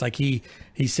point is like he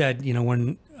said,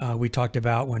 when we talked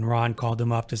about when Ron called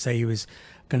him up to say he was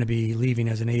going to be leaving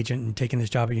as an agent and taking this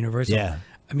job at Universal. Yeah.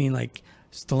 I mean, like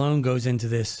Stallone goes into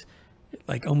this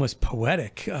like almost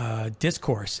poetic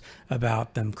discourse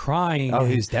about them crying. Oh,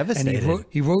 he's devastated. And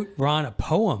he wrote Ron a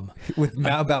poem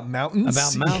about mountains.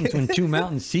 About mountains when 2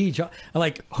 mountains see each other.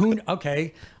 Like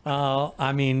okay.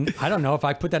 I mean, I don't know if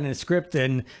I put that in a script,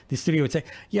 then the studio would say,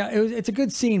 yeah, it's a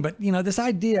good scene, but this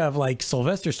idea of like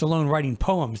Sylvester Stallone writing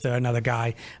poems to another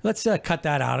guy, let's cut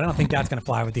that out. I don't think that's going to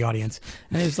fly with the audience.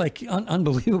 And it's like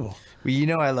unbelievable.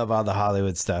 Well, I love all the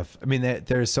Hollywood stuff. I mean,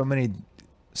 there's so many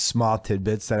small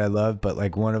tidbits that I love, but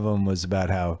like one of them was about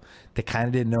how they kind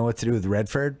of didn't know what to do with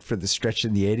Redford for the stretch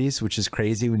in the 80s, which is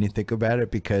crazy when you think about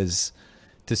it, because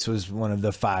this was one of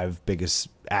the 5 biggest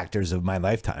actors of my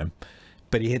lifetime.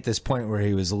 But he hit this point where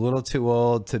he was a little too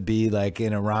old to be like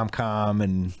in a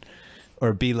rom-com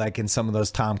or be like in some of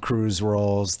those Tom Cruise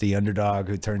roles, the underdog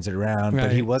who turns it around. Right.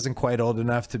 But he wasn't quite old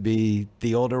enough to be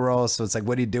the older role. So it's like,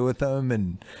 what do you do with him?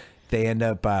 And they end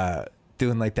up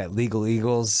doing like that Legal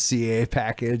Eagles CA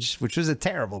package, which was a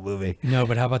terrible movie. No,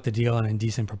 but how about the deal on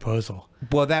Indecent Proposal?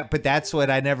 Well, that's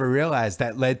what I never realized.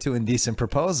 That led to Indecent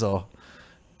Proposal.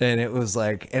 And it was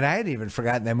like, and I had even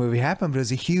forgotten that movie happened, but it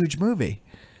was a huge movie.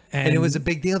 And it was a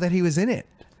big deal that he was in it.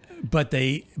 But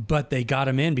they got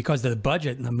him in because of the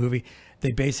budget in the movie.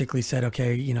 They basically said,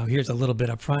 okay, here's a little bit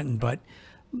up front, but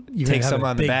you take some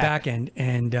on the back end,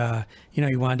 and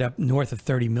you wound up north of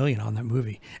 $30 million on that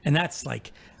movie, and that's he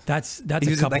was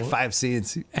a couple, in like 5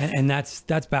 scenes, and that's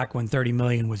back when $30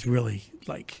 million was really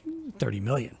like $30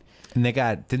 million. And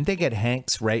didn't they get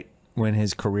Hanks right when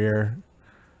his career?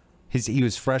 He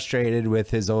was frustrated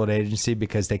with his old agency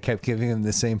because they kept giving him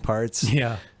the same parts,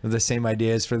 the same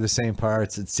ideas for the same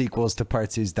parts and sequels to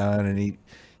parts he's done, and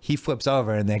he flips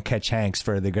over and then catch Hanks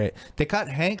for the great. They caught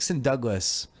Hanks and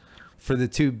Douglas for the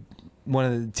two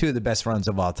of the best runs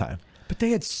of all time. But they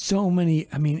had so many.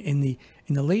 I mean, in the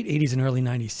late '80s and early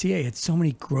 '90s, CA had so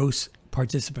many gross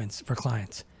participants for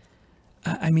clients.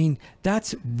 I mean,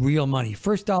 that's real money.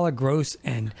 First dollar gross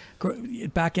and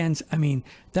back ends. I mean,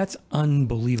 that's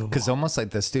unbelievable. Because almost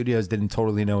like the studios didn't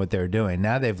totally know what they were doing.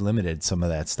 Now they've limited some of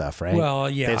that stuff, right? Well,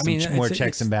 yeah. I mean, more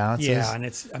checks and balances. Yeah,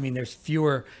 and there's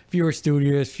fewer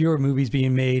studios, fewer movies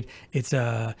being made. It's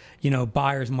a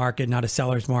buyer's market, not a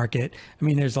seller's market. I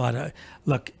mean, there's a lot of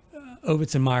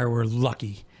Ovitz and Meyer were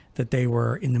lucky that they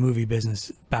were in the movie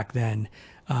business back then.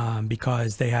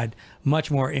 Because they had much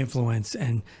more influence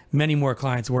and many more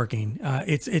clients working.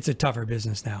 It's a tougher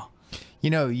business now.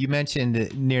 You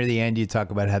mentioned near the end, you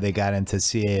talk about how they got into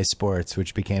CAA sports,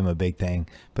 which became a big thing,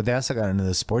 but they also got into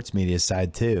the sports media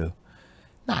side too.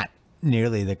 Not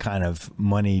nearly the kind of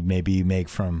money maybe you make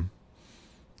from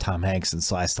Tom Hanks and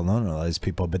Sly Stallone and all those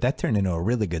people, but that turned into a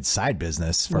really good side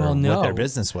business for what their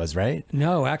business was, right?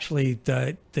 No, actually,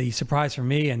 the surprise for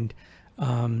me, and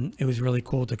it was really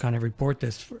cool to kind of report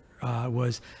this,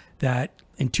 was that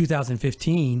in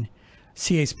 2015,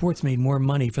 CA Sports made more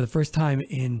money for the first time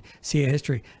in CA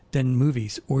history than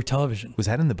movies or television. Was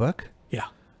that in the book? Yeah.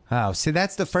 Oh, see,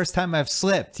 that's the first time I've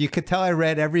slipped. You could tell I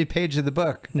read every page of the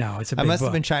book. No, it's a big I must book.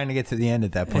 have been trying to get to the end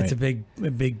at that point. It's a big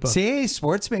book. CAA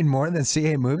Sports made more than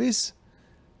CAA movies?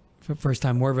 For first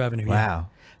time, more revenue. Wow. Yeah.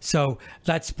 So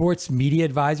that sports media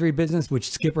advisory business,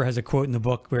 which Skipper has a quote in the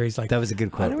book where he's like, That was a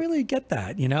good quote. I don't really get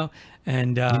that, you know?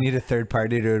 And You need a third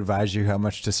party to advise you how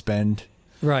much to spend.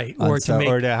 right. Or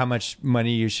Or to how much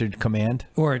money you should command.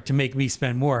 or to make me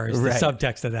spend more is Right. the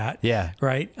subtext of that. Yeah.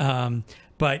 Right.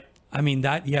 But I mean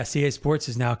CAA Sports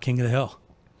is now king of the hill.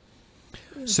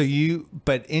 So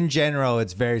but in general,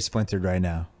 it's very splintered right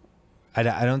now. I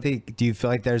don't think, do you feel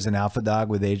like there's an alpha dog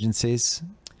with agencies?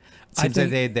 It seems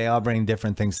like they all bring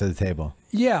different things to the table.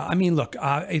 Yeah, I mean, look,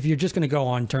 if you're just going to go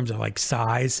on terms of like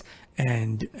size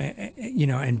and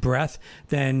and breadth,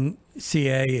 then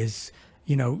CA is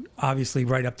obviously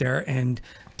right up there, and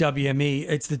WME,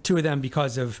 it's the two of them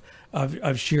because of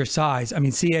sheer size. I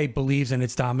mean, CA believes in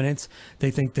its dominance.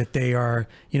 They think that they are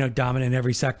dominant in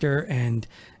every sector, and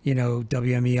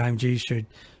WME IMG should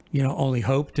only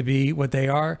hope to be what they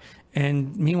are.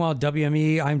 And meanwhile,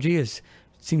 WME IMG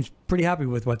seems pretty happy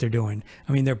with what they're doing.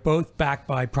 I mean, they're both backed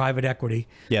by private equity.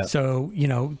 Yeah. So,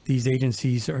 these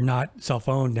agencies are not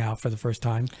self-owned now for the first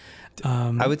time.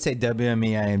 I would say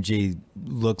WME IMG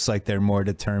looks like they're more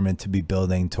determined to be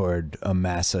building toward a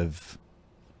massive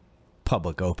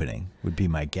public opening, would be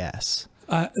my guess.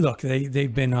 Look,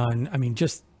 they've been on, I mean,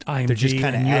 just IMG They're just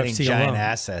kind of and adding UFC giant alone.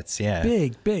 assets. Yeah.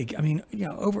 Big. I mean,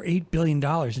 over $8 billion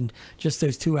in just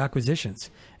those two acquisitions.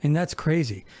 And that's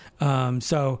crazy.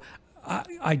 So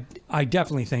I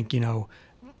definitely think,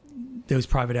 those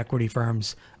private equity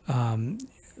firms,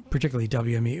 particularly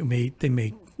WME, they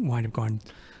may wind up going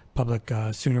public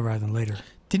sooner rather than later.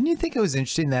 Didn't you think it was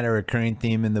interesting that a recurring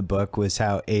theme in the book was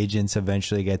how agents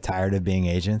eventually get tired of being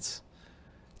agents?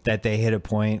 That they hit a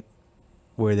point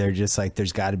where they're just like,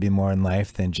 there's got to be more in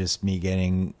life than just me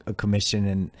getting a commission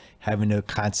and having to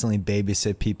constantly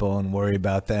babysit people and worry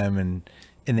about them. And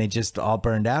they just all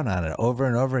burned out on it over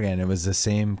and over again. It was the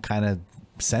same kind of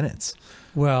sentence.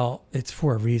 Well, it's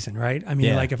for a reason, right? I mean,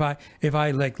 Yeah. like if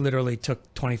I like literally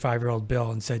took 25-year-old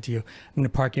Bill and said to you, I'm going to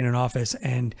park you in an office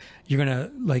and you're going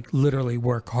to like literally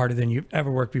work harder than you've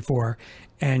ever worked before.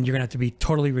 And you're going to have to be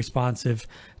totally responsive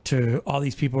to all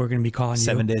these people who are going to be calling you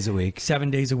 7 days a week. 7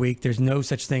 days a week. There's no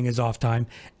such thing as off time.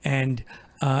 And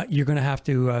you're going to have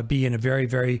to be in a very,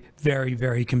 very, very,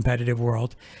 very competitive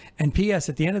world. And P.S.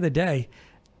 at the end of the day,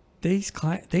 these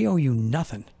clients, they owe you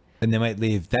nothing. And they might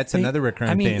leave. That's another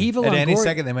recurring theme. Eva At any Longoria-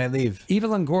 second, they might leave. Eva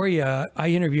Longoria, I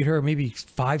interviewed her maybe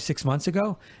 5-6 months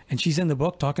ago, and she's in the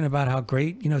book talking about how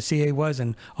great CA was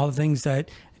and all the things that,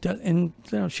 and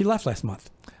she left last month.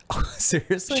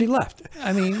 Seriously? She left.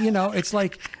 I mean, it's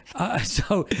like,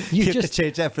 so you have just to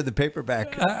change that for the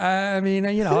paperback. I mean,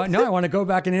 no, I want to go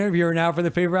back and interview her now for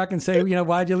the paperback and say,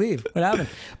 why'd you leave? What happened?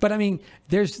 But I mean,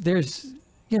 there's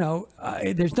no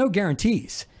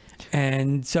guarantees.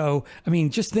 And so, I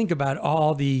mean, just think about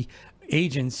all the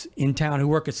agents in town who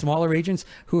work at smaller agents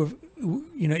who have,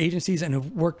 agencies and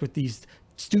have worked with these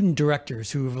student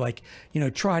directors who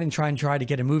have tried to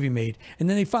get a movie made. And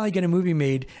then they finally get a movie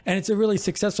made and it's a really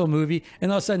successful movie.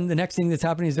 And all of a sudden the next thing that's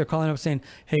happening is they're calling up saying,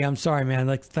 hey, I'm sorry, man.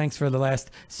 Like, thanks for the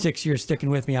last 6 years sticking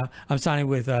with me. I'm signing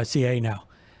with CA now.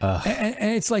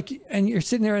 And it's like, and you're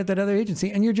sitting there at that other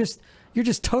agency and you're just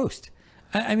toast.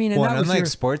 I mean, and well, that was unlike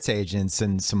sports agents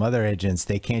and some other agents,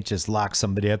 they can't just lock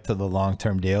somebody up to the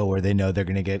long-term deal where they know they're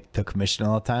going to get the commission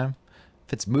all the time.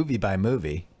 If it's movie by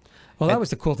movie. Well, that was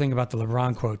the cool thing about the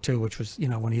LeBron quote too, which was,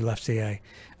 when he left CA.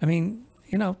 I mean,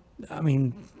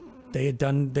 they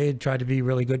had tried to be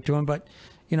really good to him, but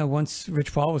once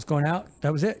Rich Paul was going out,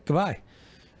 that was it. Goodbye.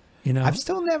 I've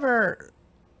still never.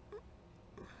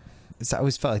 I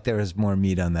always felt like there was more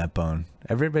meat on that bone.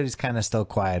 Everybody's kind of still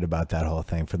quiet about that whole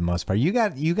thing for the most part. You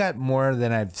got more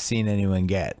than I've seen anyone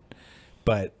get,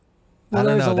 but I don't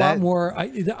know. There's a lot more.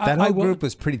 That whole group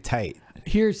was pretty tight.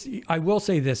 I will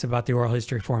say this about the oral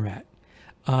history format.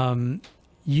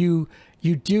 You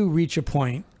do reach a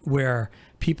point where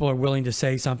people are willing to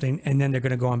say something and then they're going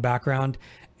to go on background.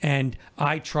 And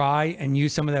I try and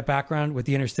use some of that background with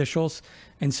the interstitials.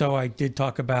 And so I did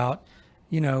talk about,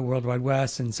 World Wide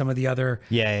West and some of the other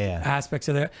aspects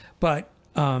of that. But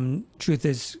truth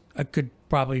is, I could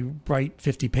probably write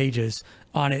 50 pages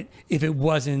on it if it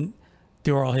wasn't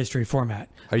the oral history format.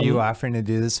 Are you offering to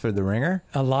do this for the Ringer?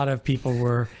 A lot of people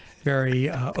were very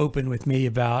open with me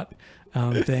about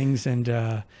things, and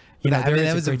that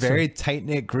was a very tight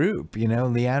knit group.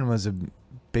 Leanne was a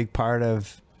big part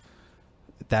of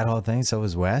that whole thing. So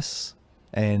was Wes,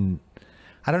 and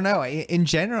I don't know. In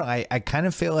general, I kind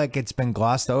of feel like it's been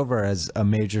glossed over as a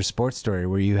major sports story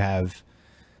where you have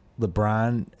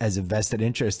LeBron has a vested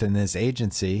interest in this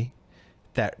agency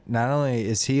that not only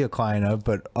is he a client of,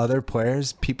 but other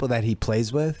players, people that he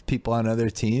plays with, people on other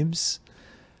teams.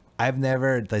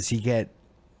 Does he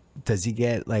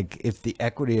get like, if the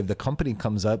equity of the company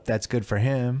comes up, that's good for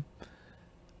him.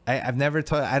 I've never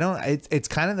told, it's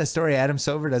kind of the story Adam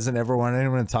Silver doesn't ever want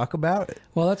anyone to talk about.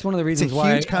 Well, that's one of the reasons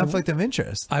why. It's a huge conflict of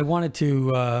interest. I wanted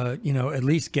to, at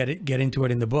least get into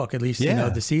it in the book, at least,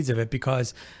 the seeds of it,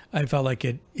 because I felt like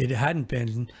it hadn't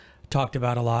been talked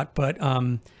about a lot, but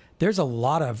there's a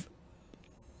lot of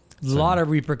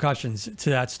repercussions to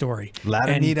that story. A lot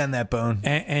of meat on that bone.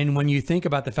 And when you think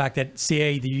about the fact that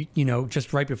CA,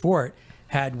 just right before it,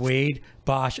 had Wade,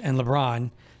 Bosh, and LeBron.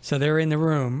 So they're in the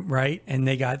room, right? And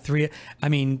they got three. I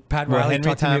mean, Pat Riley Henry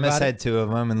talked to me Thomas about had two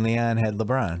of them, and Leon had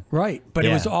LeBron. Right, but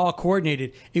it was all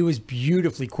coordinated. It was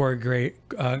beautifully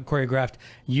choreographed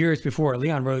years before.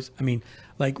 Leon Rose, I mean,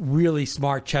 like really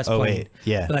smart chess playing.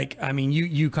 Yeah. Like, I mean,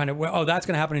 you kind of, that's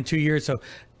going to happen in 2 years. So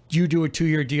you do a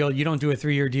 2-year deal, you don't do a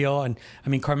 3-year deal. And I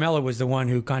mean, Carmelo was the one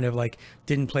who kind of like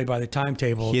didn't play by the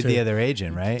timetable. He had the other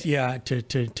agent, right? Yeah,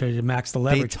 to max the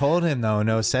leverage. They told him though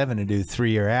in 07 to do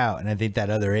 3-year out, and I think that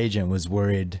other agent was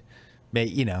worried.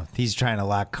 He's trying to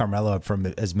lock Carmelo up for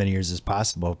as many years as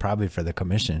possible, probably for the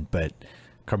commission, but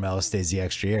Carmelo stays the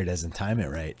extra year, doesn't time it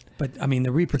right. But I mean,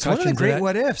 the repercussions. It's one of the great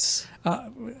what ifs.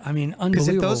 I mean, unbelievable. Because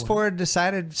if those four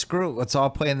decided, screw it, let's all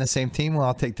play in the same team, we'll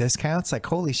all take discounts. Like,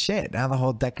 holy shit! Now the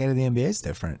whole decade of the NBA is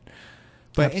different.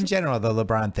 But in general, the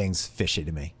LeBron thing's fishy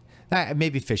to me.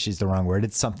 Maybe fishy is the wrong word.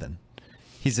 It's something.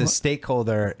 He's a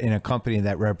stakeholder in a company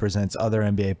that represents other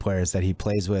NBA players that he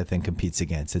plays with and competes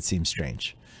against. It seems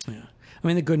strange. Yeah. I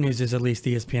mean, the good news is at least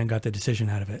ESPN got the decision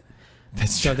out of it.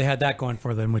 So they had that going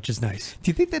for them, which is nice.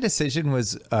 Do you think the decision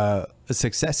was a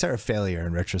success or a failure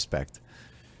in retrospect?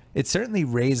 It certainly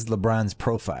raised LeBron's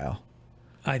profile.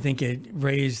 I think it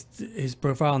raised his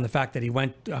profile, and the fact that he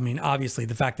went. I mean, obviously,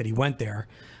 the fact that he went there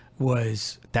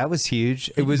was huge.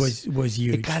 It was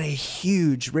huge. It got a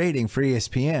huge rating for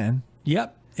ESPN.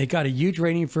 Yep, it got a huge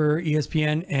rating for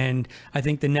ESPN, and I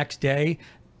think the next day,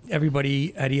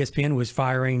 everybody at ESPN was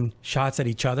firing shots at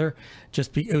each other.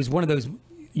 It was one of those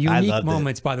unique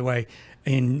moments, by the way,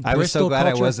 in I was so glad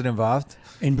I wasn't involved.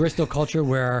 In Bristol culture,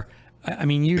 where, I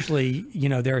mean, usually,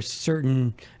 there are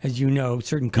certain, as you know,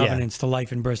 certain covenants to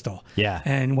life in Bristol. Yeah.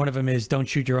 And one of them is don't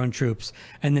shoot your own troops.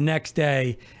 And the next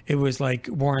day, it was like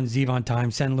Warren Zevon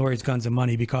time, send Lori's guns and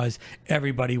money, because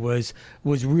everybody was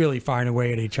really firing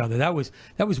away at each other. That was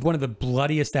one of the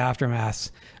bloodiest aftermaths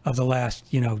of the last,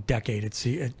 decade at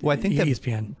I think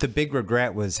ESPN. The big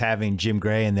regret was having Jim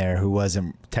Gray in there, who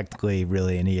wasn't technically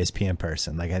really an ESPN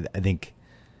person. Like, I think...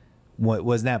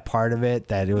 wasn't that part of it,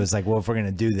 that it was like, well, if we're going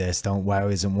to do this, why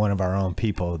isn't one of our own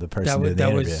people the person doing the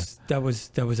interview? That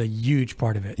was a huge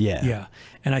part of it. Yeah.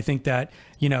 And I think that,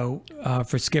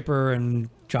 for Skipper and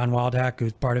John Wildhack,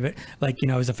 who's part of it, like,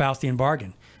 it was a Faustian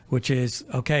bargain, which is,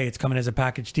 okay, it's coming as a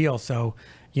package deal. So,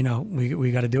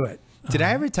 we got to do it. Did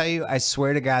I ever tell you, I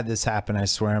swear to God this happened, I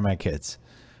swear on my kids.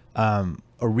 A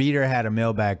reader had a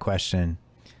mailbag question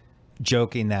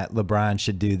joking that LeBron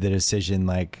should do the decision,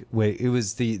 like, it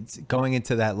was going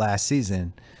into that last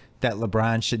season, that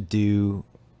LeBron should do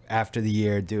after the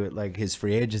year, do it like his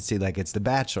free agency, like it's The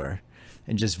Bachelor,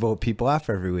 and just vote people off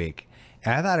every week.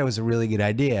 And I thought it was a really good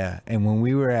idea. And when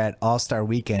we were at All-Star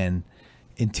Weekend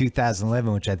in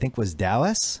 2011, which I think was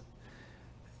Dallas,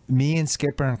 me and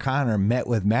Skipper and Connor met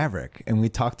with Maverick, and we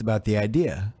talked about the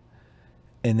idea.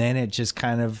 And then it just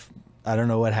kind of, I don't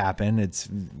know what happened. It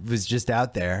was just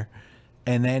out there.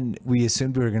 And then we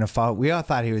assumed we were going to follow. We all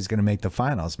thought he was going to make the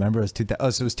finals. Remember, it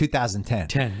was so it was 2010.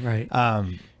 10, right?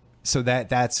 So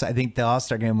that's, I think the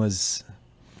All-Star game was,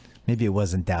 maybe it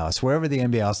wasn't Dallas, wherever the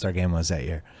NBA All-Star game was that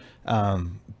year.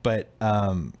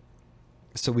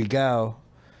 So we go,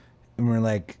 and we're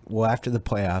like, well, after the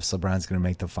playoffs, LeBron's going to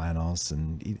make the finals.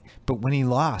 But when he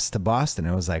lost to Boston,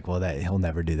 it was like, well, he'll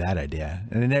never do that idea.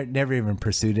 And I never even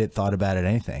pursued it, thought about it,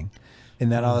 anything.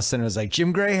 And then all of a sudden it was like,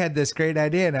 Jim Gray had this great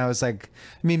idea. And I was like,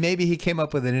 I mean, maybe he came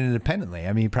up with it independently.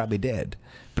 I mean, he probably did.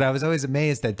 But I was always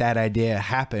amazed that idea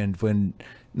happened when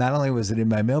not only was it in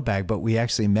my mailbag, but we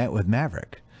actually met with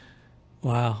Maverick.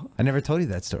 Wow. I never told you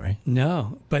that story.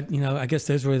 No. But, I guess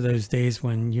those were those days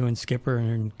when you and Skipper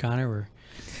and Connor were,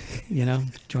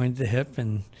 joined the hip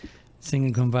and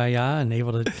singing Kumbaya and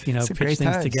able to, pitch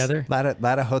things together. A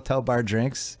lot of hotel bar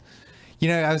drinks.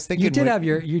 I was thinking...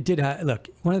 Look,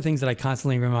 one of the things that I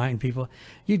constantly remind people,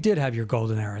 you did have your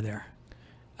golden era there.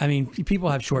 I mean, people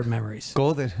have short memories.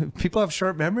 People have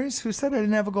short memories? Who said I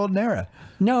didn't have a golden era?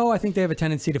 No, I think they have a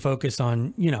tendency to focus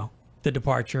on, the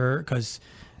departure because,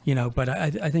 but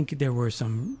I think there were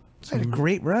some I had a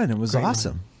great run. It was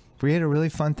awesome. We had a really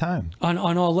fun time. On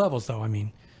all levels, though, I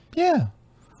mean. Yeah.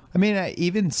 I mean,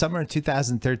 even summer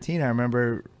 2013, I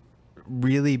remember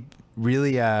really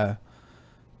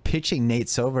pitching Nate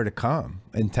Silver to come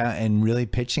and really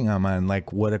pitching him on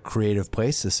like what a creative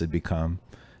place this had become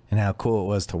and how cool it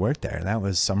was to work there. And that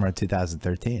was summer of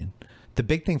 2013. The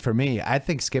big thing for me, I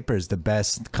think Skipper is the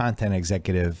best content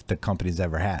executive the company's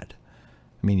ever had.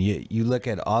 I mean, you look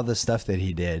at all the stuff that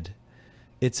he did,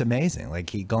 it's amazing.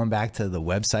 Like going back to the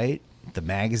website, the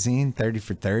magazine, 30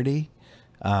 for 30,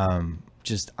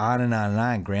 just on and on and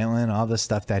on. Grantland, all the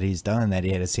stuff that he's done that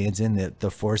he had his hands in,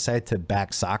 the foresight to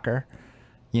back soccer.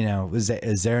 You know, is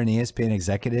there an ESPN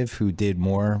executive who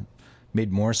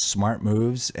made more smart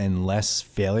moves and less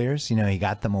failures? You know, he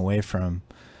got them away from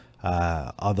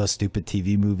all those stupid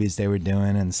TV movies they were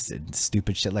doing and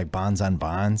stupid shit like Bonds on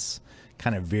Bonds.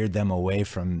 Kind of veered them away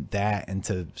from that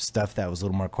into stuff that was a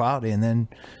little more quality. And then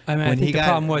I think the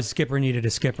problem was Skipper needed a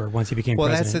skipper once he became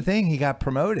president. Well, that's the thing. He got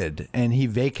promoted and he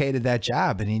vacated that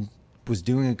job and he was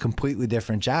doing a completely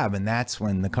different job. And that's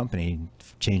when the company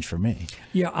changed for me.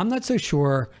 Yeah, I'm not so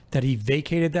sure that he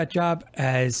vacated that job,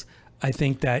 as I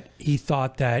think that he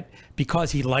thought that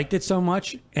because he liked it so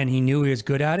much and he knew he was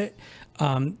good at it,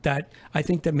 that I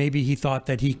think that maybe he thought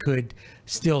that he could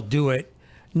still do it.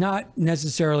 Not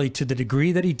necessarily to the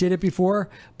degree that he did it before,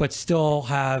 but still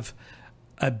have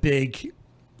a big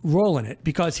role in it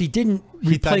because he didn't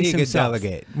replace himself. Could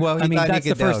delegate. Well, I mean, that's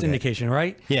the first indication,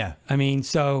 right? Yeah. I mean,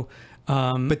 so.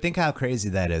 But think how crazy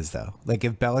that is, though. Like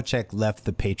if Belichick left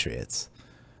the Patriots,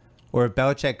 or if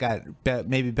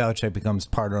maybe Belichick becomes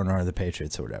part owner of the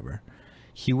Patriots or whatever,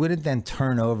 he wouldn't then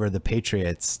turn over the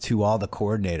Patriots to all the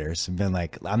coordinators and been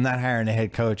like, I'm not hiring a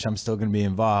head coach. I'm still going to be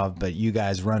involved, but you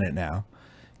guys run it now.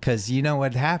 Because you know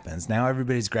what happens. Now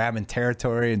everybody's grabbing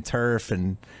territory and turf,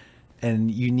 and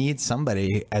you need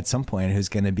somebody at some point who's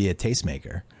going to be a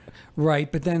tastemaker.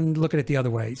 Right, but then look at it the other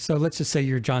way. So let's just say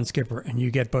you're John Skipper and you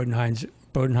get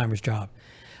Bodenheimer's job.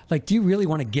 Like, do you really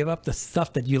want to give up the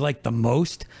stuff that you like the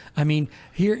most? I mean,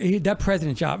 here that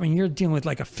president job, I mean, you're dealing with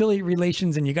like affiliate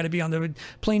relations and you got to be on the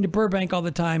plane to Burbank all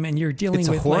the time and you're dealing with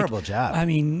a horrible job. I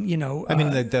mean, you know. I mean,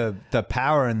 the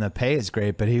power and the pay is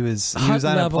great, but he was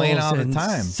on a plane all the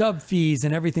time. Sub fees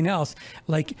and everything else.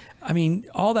 Like, I mean,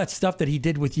 all that stuff that he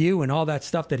did with you and all that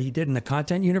stuff that he did in the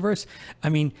content universe, I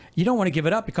mean, you don't want to give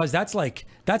it up because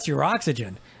that's your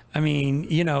oxygen. I mean,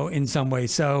 you know, in some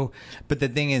ways. So, but the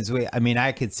thing is,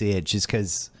 I could see it just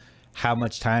because how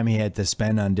much time he had to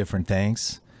spend on different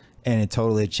things, and it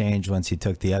totally changed once he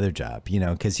took the other job. You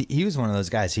know, because he was one of those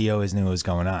guys. He always knew what was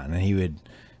going on, and he would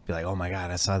be like, "Oh my God,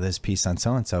 I saw this piece on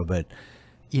so and so." But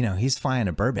you know, he's flying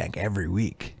to Burbank every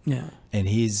week. Yeah, and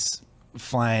he's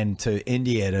flying to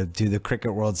India to do the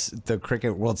Cricket World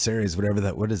Series,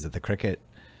 what is it, the Cricket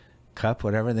Cup,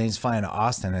 whatever. Then he's flying to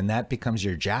Austin, and that becomes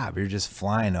your job. You're just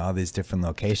flying to all these different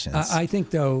locations. I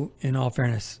think, though, in all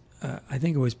fairness, I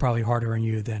think it was probably harder on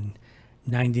you than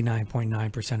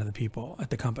 99.9% of the people at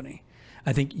the company.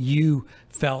 I think you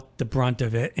felt the brunt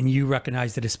of it, and you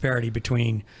recognized the disparity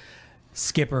between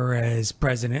Skipper as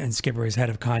president and Skipper as head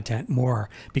of content more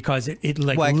because it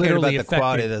like I literally cared about affected the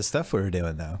quality of the stuff we were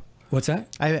doing, though. What's that?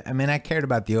 I mean, I cared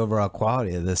about the overall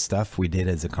quality of the stuff we did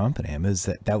as a company. I mean,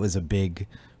 that was a big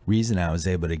reason I was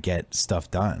able to get stuff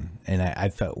done. And I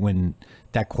felt when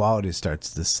that quality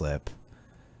starts to slip,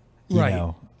 you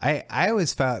know, I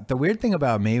always felt the weird thing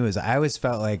about me was I always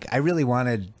felt like I really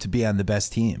wanted to be on the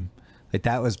best team. Like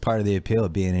that was part of the appeal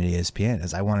of being at ESPN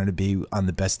is I wanted to be on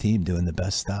the best team doing the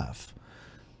best stuff,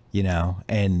 you know,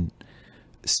 and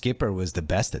Skipper was the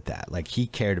best at that. Like he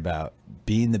cared about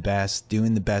being the best,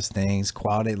 doing the best things,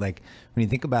 quality. Like when you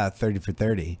think about 30 for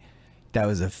 30, that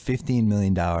was a $15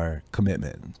 million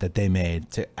commitment that they made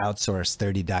to outsource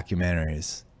 30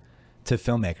 documentaries to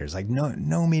filmmakers. Like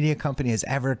no media company has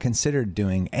ever considered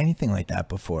doing anything like that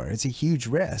before. It's a huge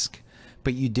risk,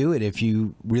 but you do it if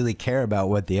you really care about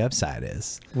what the upside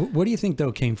is. What do you think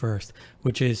though came first,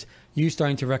 which is you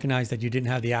starting to recognize that you didn't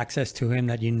have the access to him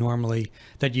that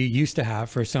you used to have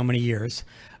for so many years,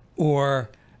 or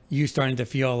you starting to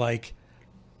feel like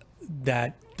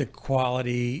that the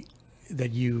quality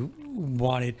that you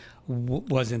wanted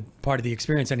wasn't part of the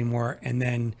experience anymore, and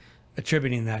then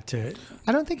attributing that to...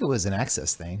 I don't think it was an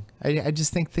access thing. I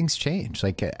just think things change.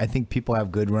 Like I think people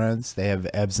have good runs, they have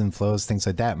ebbs and flows, things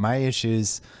like that. My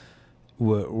issues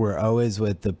were always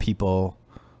with the people,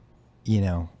 you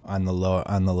know, on the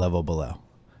level below,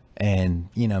 and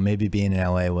you know, maybe being in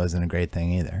LA wasn't a great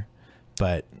thing either,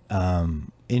 but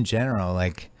in general,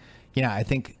 like, you know, I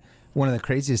think one of the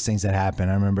craziest things that happened,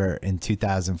 I remember in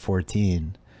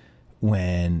 2014,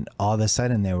 when all of a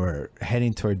sudden they were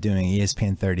heading toward doing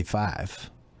ESPN 35,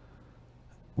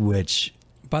 which,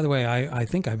 by the way, I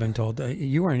think I've been told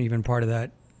you weren't even part of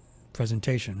that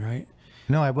presentation, right?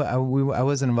 no, I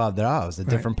wasn't involved at all. It was a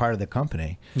different part of the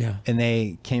company. Yeah. And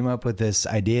they came up with this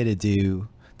idea to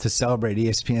celebrate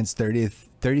ESPN's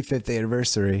 35th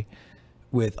anniversary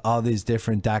with all these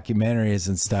different documentaries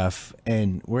and stuff.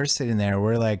 And we're sitting there,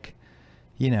 we're like,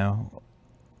 you know,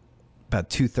 about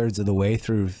 2/3 of the way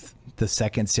through the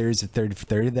second series of 30 for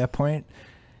 30 at that point.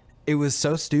 It was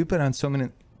so stupid on so many,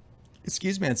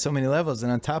 on so many levels.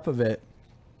 And on top of it,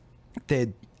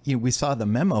 we saw the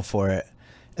memo for it,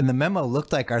 and the memo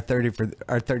looked like our 30 for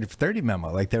 30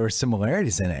 memo. Like there were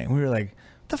similarities in it. And we were like,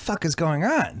 what the fuck is going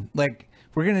on? Like,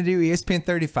 we're going to do ESPN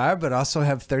 35, but also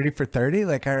have 30 for 30.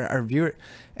 Like our viewer.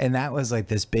 And that was like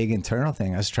this big internal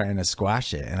thing. I was trying to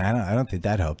squash it. And I don't think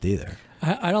that helped either.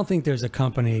 I don't think there's a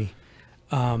company,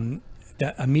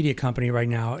 a media company right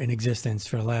now in existence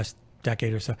for the last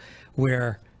decade or so,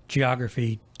 where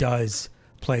geography does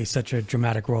play such a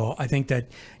dramatic role. I think that,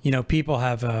 you know, people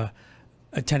have a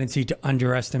tendency to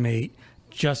underestimate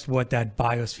just what that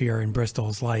biosphere in Bristol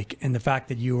is like. And the fact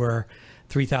that you were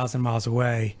 3,000 miles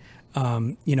away,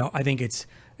 you know, I think it's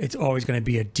always going to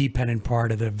be a dependent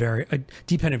part of a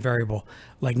dependent variable,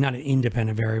 like not an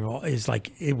independent variable. Is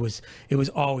like it was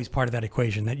always part of that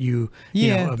equation that you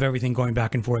know, of everything going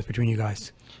back and forth between you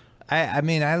guys. I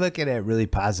mean, I look at it really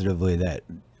positively that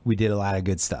we did a lot of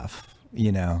good stuff,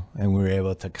 you know, and we were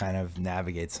able to kind of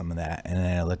navigate some of that. And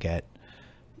then I look at,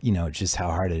 you know, just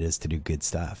how hard it is to do good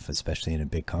stuff, especially in a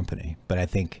big company. But I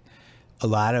think a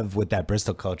lot of what that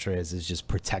Bristol culture is just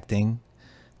protecting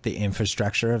the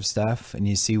infrastructure of stuff. And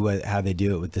you see how they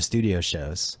do it with the studio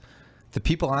shows. The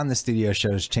people on the studio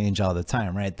shows change all the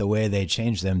time, right? The way they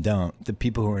change them don't. The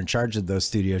people who are in charge of those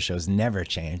studio shows never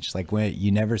change. Like when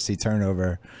you never see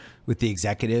turnover with the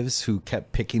executives who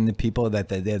kept picking the people that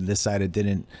they decided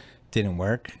didn't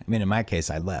work. I mean, in my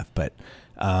case, I left, but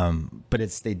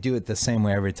they do it the same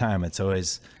way every time. It's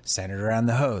always centered around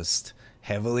the host,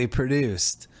 heavily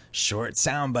produced, short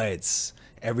sound bites.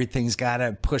 Everything's got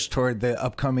to push toward the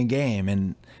upcoming game,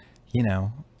 and you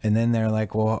know. And then they're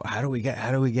like, well, how do we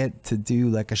get to do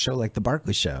like a show like the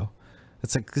Barkley Show?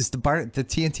 It's like, because the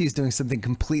TNT is doing something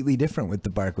completely different with the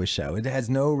Barkley Show. It has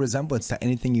no resemblance to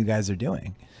anything you guys are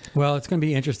doing. Well, it's going to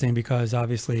be interesting because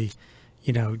obviously,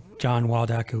 you know, John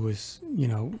Waldeck, who was, you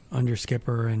know, under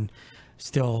Skipper and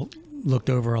still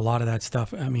looked over a lot of that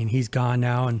stuff. I mean, he's gone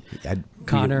now, and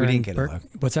Connor. We didn't get along.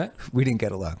 What's that? We didn't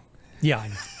get along. Yeah,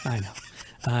 I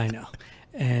know.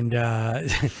 And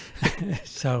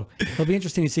so it'll be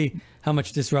interesting to see how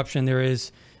much disruption there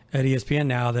is at ESPN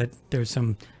now that there's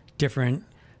some different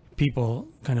people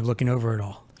kind of looking over it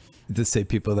all. To say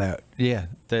people that,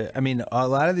 I mean, a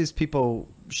lot of these people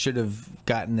should have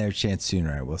gotten their chance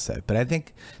sooner, I will say. But I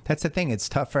think that's the thing. It's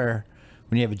tougher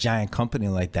when you have a giant company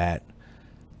like that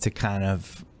to kind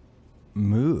of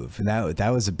move. And that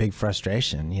was a big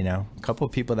frustration, you know. A couple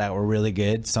of people that were really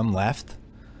good, some left.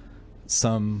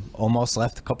 Some almost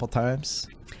left a couple times.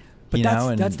 But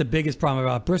that's the biggest problem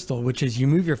about Bristol, which is you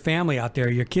move your family out there,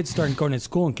 your kids start going to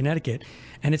school in Connecticut,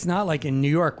 and it's not like in New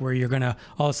York where you're going to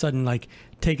all of a sudden like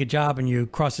take a job and you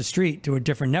cross the street to a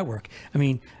different network. I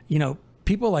mean, you know,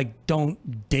 people like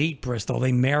don't date Bristol,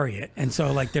 they marry it. And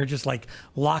so like they're just like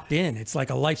locked in. It's like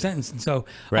a life sentence. And so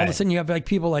all of a sudden you have like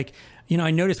people like, you know,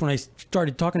 I noticed when I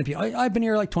started talking to people, I've been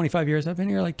here like 25 years. I've been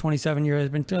here like 27 years.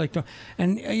 I've been to like,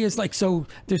 and it's like, so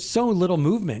there's so little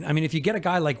movement. I mean, if you get a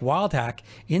guy like Wildhack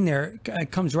in there,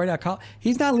 comes right out of college,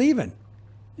 he's not leaving.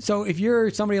 So if you're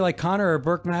somebody like Connor or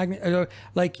Burke Magnet,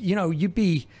 like, you know, you'd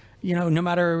be, you know, no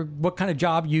matter what kind of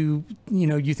job you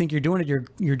think you're doing at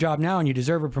your job now and you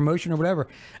deserve a promotion or whatever.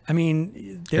 I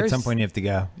mean, at some point you have to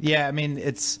go. Yeah. I mean,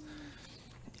 it's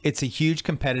a huge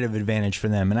competitive advantage for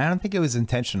them. And I don't think it was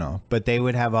intentional, but they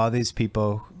would have all these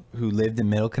people who lived in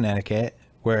middle Connecticut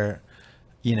where,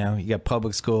 you know, you got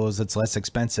public schools, it's less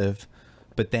expensive.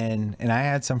 But then, and I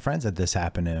had some friends that this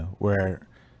happened to, where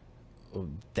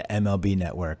the MLB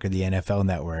network or the NFL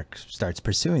network starts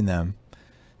pursuing them.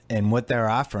 And what they're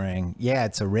offering,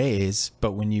 it's a raise,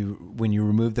 but when you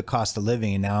remove the cost of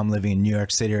living, and now I'm living in New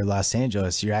York City or Los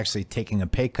Angeles, you're actually taking a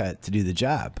pay cut to do the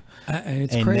job.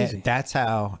 It's crazy. That's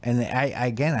how. And I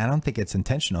don't think it's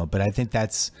intentional, but I think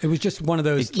it was just one of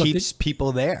those. It keeps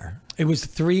people there. It was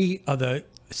 3 of the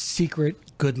secret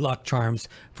good luck charms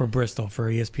for Bristol for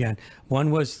ESPN.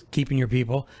 One was keeping your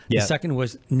people. The second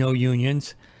was no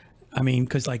unions. I mean,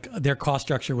 because like their cost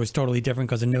structure was totally different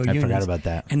because of no unions. I forgot about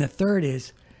that. And the third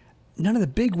is none of the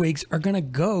big wigs are going to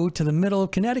go to the middle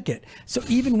of Connecticut. So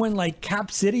even when like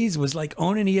Cap Cities was like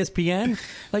owning ESPN,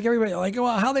 like everybody like,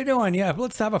 well, how they doing? Yeah,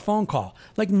 let's have a phone call.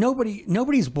 Like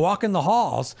nobody's walking the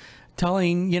halls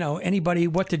telling, anybody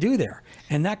what to do there.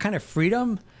 And that kind of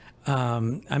freedom,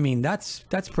 I mean, that's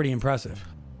pretty impressive.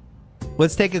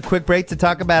 Let's take a quick break to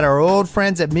talk about our old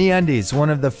friends at MeUndies, one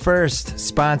of the first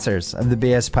sponsors of the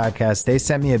BS podcast. They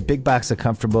sent me a big box of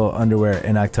comfortable underwear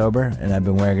in October, and I've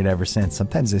been wearing it ever since.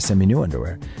 Sometimes they send me new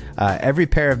underwear. Every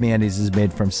pair of MeUndies is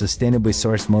made from sustainably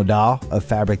sourced modal of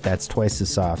fabric that's twice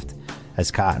as soft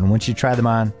as cotton. Once you try them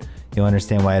on, you'll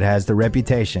understand why it has the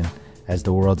reputation as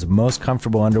the world's most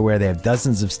comfortable underwear. They have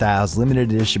dozens of styles,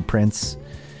 limited edition prints,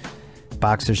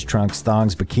 boxers, trunks,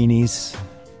 thongs, bikinis.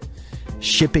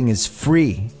 Shipping is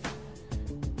free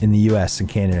in the US and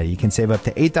Canada. You can save up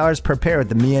to $8 per pair with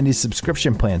the MeUndies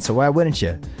subscription plan, so why wouldn't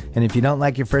you? And if you don't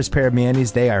like your first pair of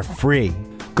MeUndies, they are free.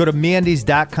 Go to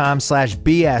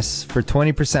MeUndies.com/BS for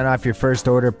 20% off your first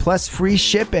order, plus free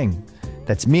shipping.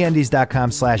 That's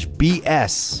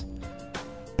MeUndies.com/BS.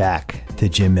 Back to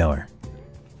Jim Miller.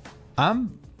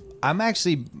 I'm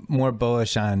actually more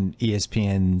bullish on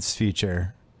ESPN's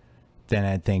future than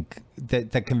I think.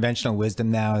 The conventional wisdom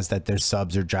now is that their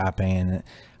subs are dropping, and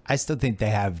I still think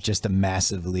they have just a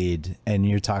massive lead. And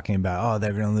you're talking about, oh,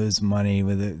 they're going to lose money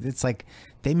with it. It's like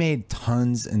they made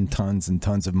tons and tons and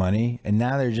tons of money, and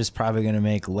now they're just probably going to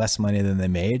make less money than they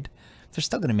made. They're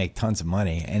still going to make tons of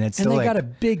money, and it's still they got a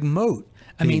big moat.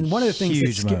 I mean, one of the things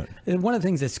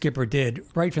that Skipper did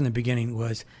right from the beginning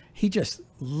was he just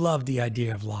loved the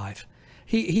idea of live.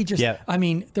 He just, I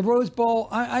mean, the Rose Bowl,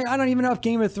 I don't even know if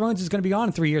Game of Thrones is going to be on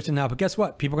in 3 years from now, but guess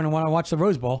what? People are going to want to watch the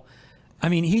Rose Bowl. I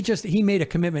mean, he made a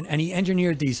commitment, and he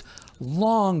engineered these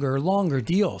longer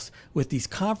deals with these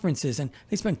conferences, and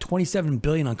they spent $27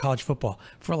 billion on college football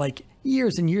for like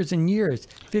years and years and years.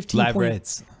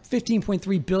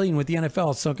 $15.3 billion with the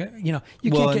NFL. So, you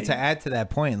can't get... to add to that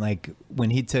point, like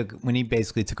when he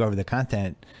basically took over the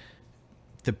content,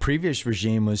 the previous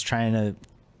regime was trying to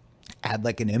add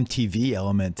like an MTV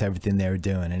element to everything they were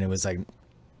doing, and it was like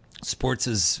sports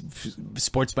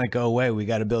might go away. We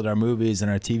got to build our movies and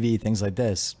our TV, things like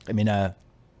this. I mean, our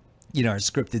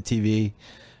scripted TV,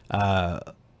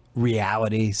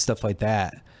 reality, stuff like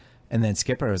that. And then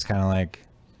Skipper was kind of like,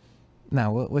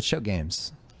 no, let's show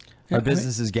games. Our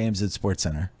business is games at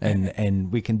SportsCenter,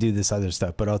 and we can do this other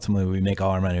stuff, but ultimately we make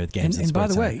all our money with games. And by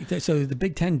the way, so the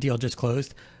Big Ten deal just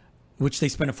closed, which they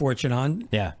spent a fortune on.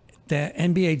 Yeah. The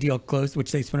NBA deal closed,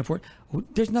 which they spent a fortune.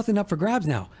 There's nothing up for grabs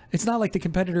now. It's not like the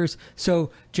competitors.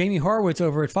 So Jamie Horowitz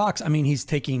over at Fox, I mean, he's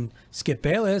taking Skip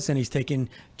Bayless and he's taking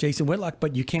Jason Whitlock,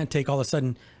 but you can't take all of a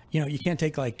sudden, you can't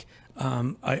take like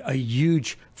a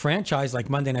huge franchise like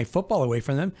Monday Night Football away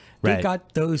from them. They've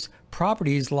got those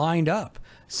properties lined up.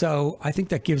 So I think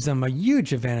that gives them a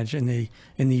huge advantage in the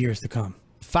years to come.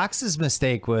 Fox's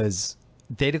mistake was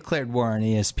they declared war on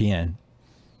ESPN.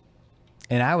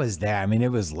 And I was there. I mean,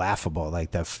 it was laughable.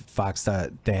 Like the Fox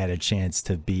thought they had a chance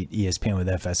to beat ESPN with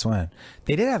FS1.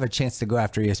 They did have a chance to go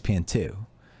after ESPN too.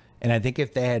 And I think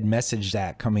if they had messaged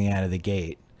that coming out of the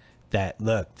gate, that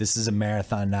look, this is a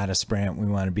marathon, not a sprint. We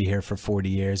want to be here for 40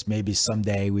 years. Maybe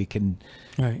someday we can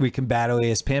battle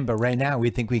ESPN. But right now, we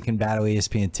think we can battle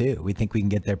ESPN too. We think we can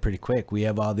get there pretty quick. We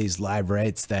have all these live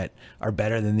rights that are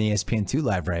better than the ESPN2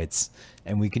 live rights.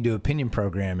 And we can do opinion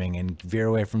programming and veer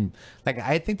away from, like,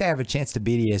 I think they have a chance to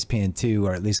beat ESPN2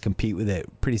 or at least compete with it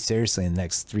pretty seriously in the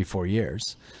next 3-4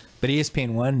 years. But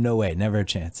ESPN1, no way, never a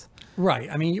chance.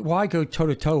 Right. I mean, why go toe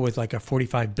to toe with like a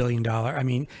 $45 billion? I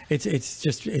mean,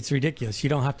 it's ridiculous. You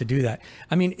don't have to do that.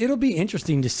 I mean, it'll be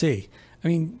interesting to see. I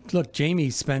mean, look, Jamie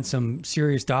spent some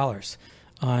serious dollars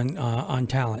on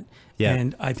talent. Yeah.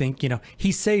 And I think,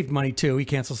 he saved money too. He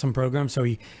canceled some programs. So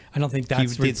I don't think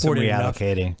that's reported some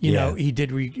reallocating. Enough. He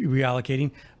did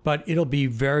reallocating, but it'll be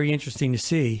very interesting to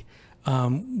see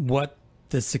what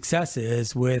the success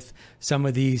is with some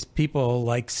of these people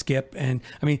like Skip. And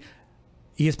I mean,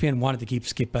 ESPN wanted to keep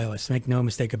Skip Bayless, make no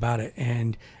mistake about it.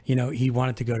 And, he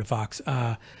wanted to go to Fox.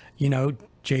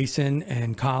 Jason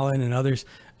and Colin and others,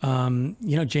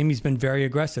 Jamie's been very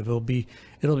aggressive. It'll be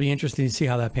interesting to see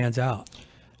how that pans out.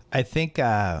 I think,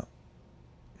 I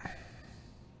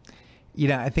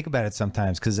think about it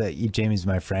sometimes because Jamie's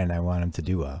my friend. I want him to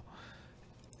do well.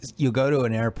 You go to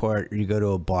an airport or you go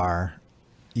to a bar,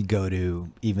 you go to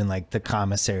even like the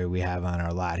commissary we have on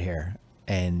our lot here.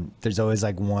 And there's always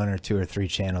like 1 or 2 or 3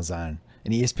 channels on.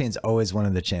 And ESPN's always one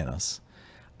of the channels.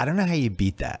 I don't know how you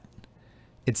beat that.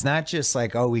 It's not just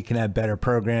like, oh, we can have better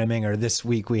programming or this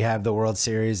week we have the World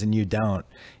Series and you don't.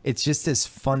 It's just this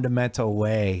fundamental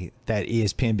way that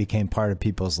ESPN became part of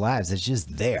people's lives. It's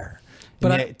just there.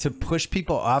 But to push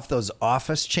people off those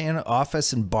office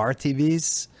and bar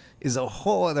TVs is a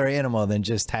whole other animal than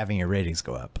just having your ratings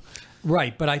go up.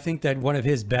 Right. But I think that one of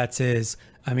his bets is,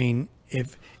 I mean,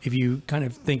 if you kind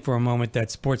of think for a moment that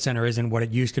SportsCenter isn't what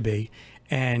it used to be,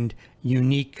 and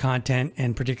unique content,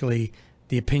 and particularly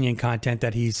the opinion content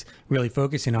that he's really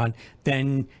focusing on,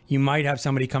 then you might have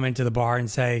somebody come into the bar and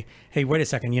say, hey, wait a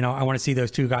second, I want to see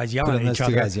those two guys yelling at each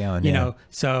other.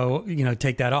 So,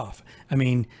 take that off. I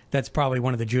mean, that's probably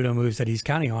one of the judo moves that he's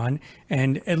counting on.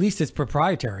 And at least it's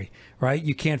proprietary, right?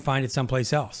 You can't find it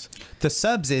someplace else. The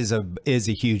subs is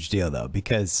a huge deal, though,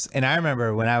 because, and I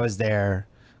remember when I was there,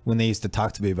 when they used to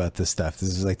talk to me about this stuff, this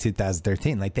was like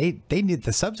 2013. Like they knew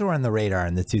the subs were on the radar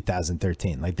in the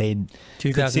 2013. Like they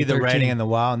could see the writing on the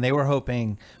wall, and they were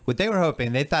hoping. What they were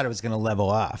hoping, they thought it was going to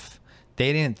level off.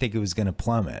 They didn't think it was going to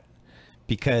plummet,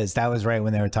 because that was right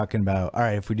when they were talking about, all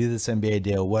right, if we do this NBA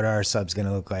deal, what are our subs going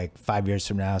to look like 5 years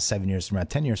from now, 7 years from now,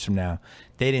 10 years from now?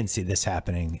 They didn't see this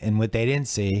happening, and what they didn't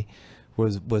see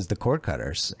was the cord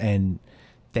cutters, and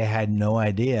they had no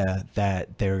idea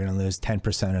that they were going to lose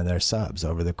 10% of their subs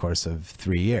over the course of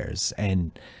 3 years.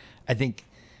 And I think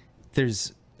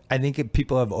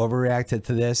people have overreacted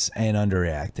to this and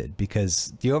underreacted,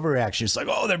 because the overreaction is like,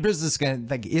 oh, their business is going to,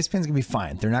 like, ESPN's going to be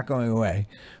fine. They're not going away.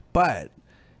 But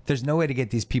there's no way to get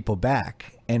these people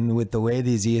back. And with the way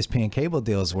these ESPN cable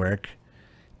deals work,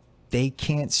 they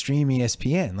can't stream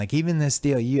ESPN. Like, even this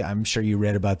deal, I'm sure you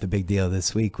read about the big deal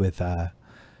this week with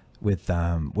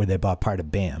where they bought part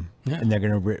of BAM, and they're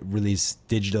going to release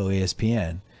digital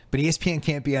ESPN, but ESPN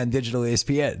can't be on digital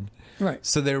ESPN. Right.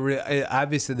 So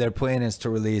obviously their plan is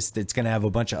to release, it's going to have a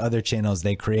bunch of other channels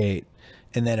they create.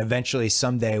 And then eventually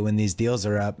someday when these deals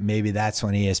are up, maybe that's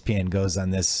when ESPN goes on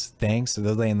this thing. So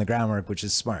they're laying the groundwork, which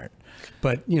is smart.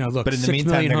 But, look, but in the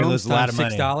meantime, they're going to lose a lot of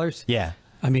money. $6. Yeah.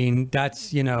 I mean,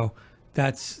 that's unbelievable.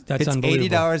 It's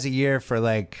 $80 a year for,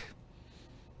 like,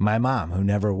 my mom, who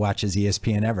never watches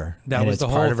ESPN ever. That was the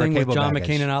whole thing with John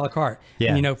McCain and a la carte.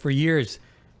 Yeah. And, for years,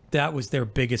 that was their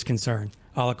biggest concern,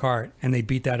 a la carte, and they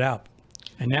beat that out.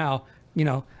 And now,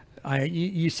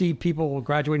 you see people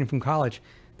graduating from college,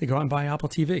 they go out and buy Apple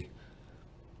TV.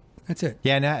 That's it.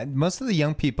 Yeah, now most of the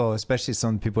young people, especially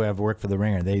some people who have worked for The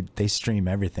Ringer, they stream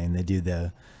everything. They do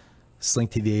the Sling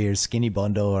TV or Skinny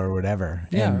Bundle or whatever.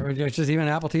 Yeah, or just even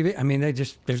Apple TV. I mean,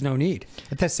 there's no need.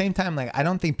 At the same time, like, I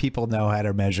don't think people know how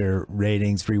to measure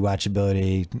ratings,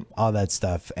 rewatchability, all that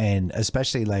stuff. And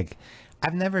especially, like,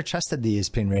 I've never trusted the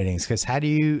ESPN ratings, because how do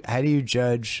you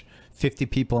judge 50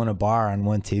 people in a bar on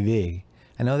one TV?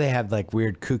 I know they have, like,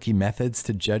 weird kooky methods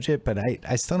to judge it, but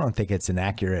I still don't think it's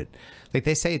inaccurate. Like,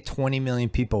 they say 20 million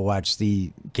people watched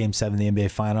the Game 7 of the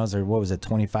NBA Finals, or what was it,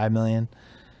 25 million?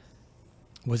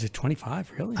 Was it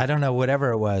 25, really? I don't know,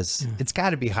 whatever it was. Yeah. It's got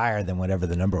to be higher than whatever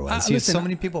the number was. You have so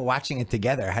many people watching it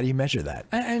together. How do you measure that?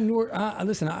 And we're,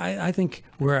 listen, I think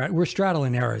we're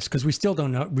straddling errors, because we still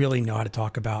don't really know how to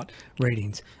talk about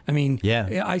ratings. I mean,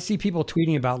 yeah. I see people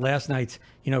tweeting about last night's,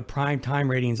 prime time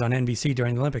ratings on NBC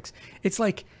during the Olympics. It's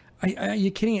like, are you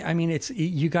kidding? I mean,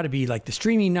 you got to be like the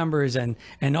streaming numbers and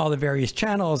all the various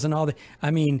channels and all the.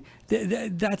 I mean,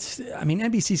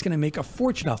 NBC's going to make a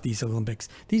fortune off these Olympics.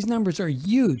 These numbers are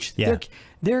huge. Yeah.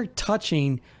 They're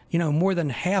touching, more than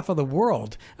half of the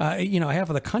world. Half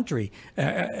of the country.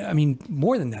 I mean,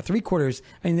 more than that, 3/4.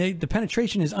 I mean, the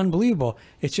penetration is unbelievable.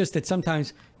 It's just that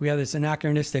sometimes we have this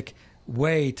anachronistic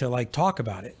way to, like, talk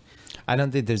about it. I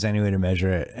don't think there's any way to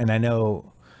measure it, and I know.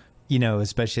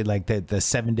 Especially like the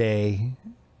 7-day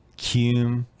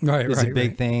cume is a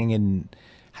big thing. And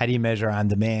how do you measure on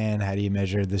demand? How do you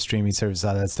measure the streaming service,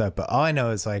 all that stuff? But all I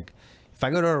know is, like, if I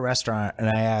go to a restaurant and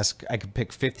I could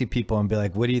pick 50 people and be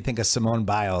like, what do you think of Simone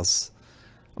Biles?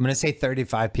 I'm going to say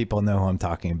 35 people know who I'm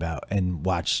talking about and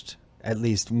watched at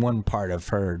least one part of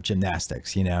her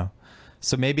gymnastics,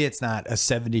 So maybe it's not a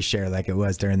 70 share like it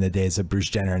was during the days of Bruce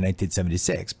Jenner in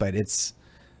 1976, but it's,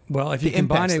 well, if you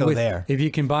combine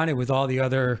it with all the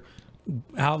other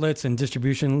outlets and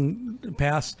distribution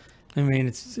paths, I mean,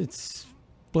 it's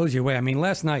blows you away. I mean,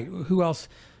 last night, who else?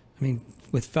 I mean,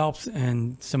 with Phelps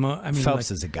and Simone. I mean,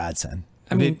 Phelps is a godsend.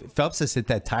 I mean, Phelps is at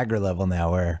that Tiger level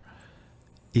now, where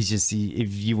he's just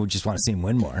if you just want to see him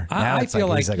win more. Now I feel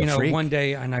like one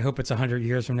day, and I hope it's 100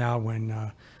 years from now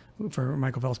when. For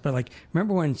Michael Phelps, but, like,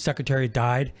 remember when Secretariat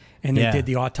died and they did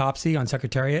the autopsy on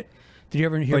Secretariat? Did you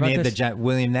ever hear about this?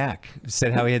 William Nack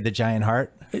said how he had the giant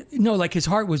heart. No, like, his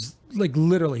heart was, like,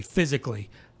 literally physically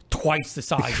twice the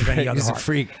size of any other heart. He's a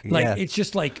freak. Like, it's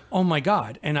just like, oh my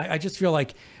God. And I just feel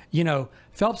like,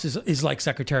 Phelps is like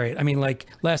Secretariat. I mean, like,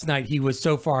 last night he was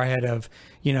so far ahead of,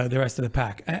 the rest of the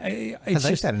pack. I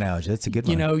like that analogy. That's a good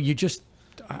one.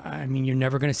 I mean, you're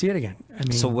never going to see it again. I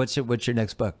mean, So what's your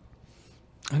next book?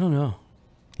 I don't know.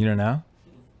 You don't know?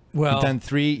 Well,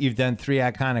 You've done three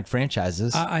iconic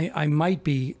franchises. I might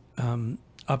be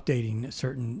updating a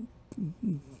certain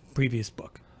previous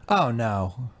book. Oh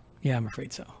no. Yeah, I'm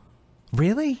afraid so.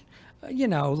 Really? You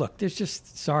know, look, there's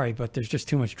just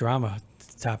too much drama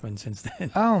that's happened since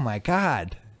then. Oh my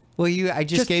God. Well, I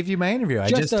just gave you my interview. I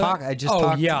just talked.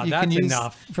 Yeah, that's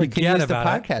enough. Forget the about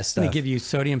podcast it. stuff. I'm gonna give you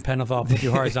sodium pentothal, put you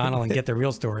horizontal, and get the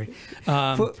real story.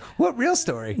 What real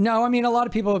story? No, I mean, a lot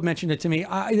of people have mentioned it to me.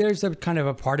 There's a kind of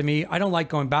a part of me. I don't like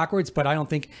going backwards, but I don't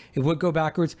think it would go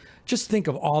backwards. Just think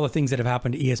of all the things that have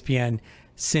happened to ESPN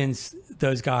since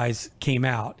those guys came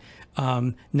out.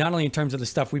 Not only in terms of the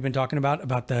stuff we've been talking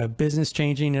about the business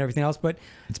changing and everything else, but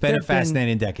It's been a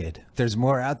fascinating decade. There's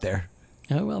more out there.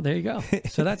 Oh, well, there you go.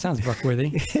 So that sounds book-worthy.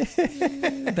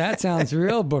 That sounds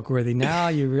real book-worthy. Now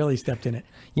you really stepped in it.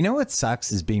 You know what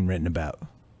sucks is being written about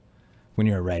when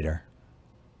you're a writer.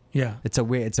 Yeah. It's a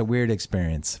weird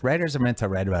experience. Writers are meant to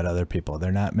write about other people.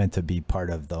 They're not meant to be part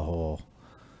of the whole,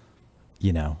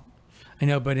 I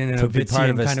know, but in an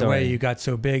Ovitzian kind of way, you got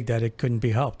so big that it couldn't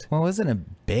be helped. Well, it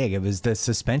wasn't big. It was the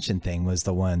suspension thing was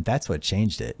the one. That's what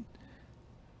changed it.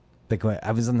 Like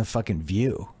I was on the fucking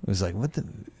View. It was like,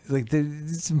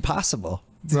 it's impossible.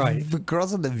 Right. The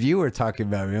girls on the View were talking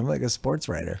about me. I'm like a sports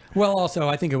writer. Well, also,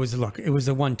 I think it was a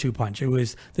 1-2 punch. It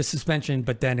was the suspension,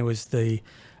 but then it was the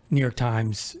New York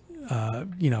Times,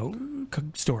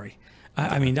 story.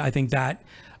 I mean, I think that,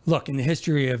 look, in the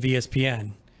history of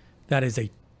ESPN,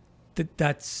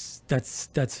 that's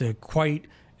quite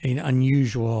an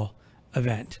unusual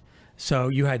event. So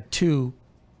you had two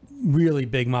really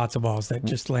big matzo balls that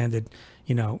just landed,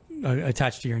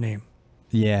 attached to your name.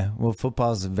 Yeah. Well,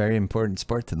 football is a very important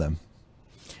sport to them.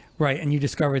 Right. And you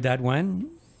discovered that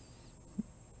when?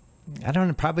 I don't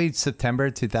know, probably September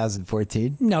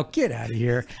 2014. No, get out of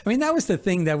here. I mean, that was the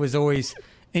thing that was always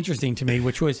interesting to me,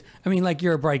 which was, I mean, like,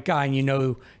 you're a bright guy and you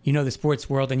know the sports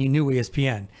world and you knew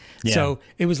ESPN. Yeah. So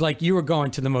it was like you were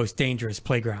going to the most dangerous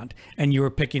playground and you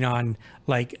were picking on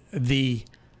you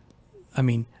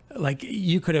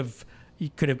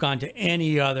could have gone to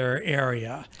any other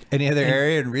area.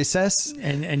 Area in recess?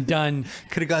 And done.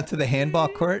 Could have gone to the handball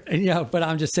court? Yeah, but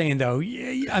I'm just saying, though,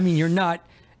 I mean, you're not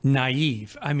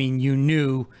naive. I mean, you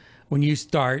knew when you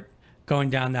start going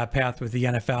down that path with the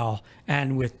NFL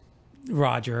and with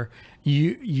Roger,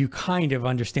 you kind of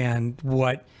understand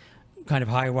what kind of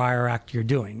high wire act you're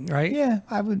doing, right? Yeah,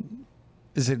 I would.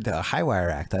 Is it a high wire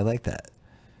act? I like that.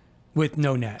 With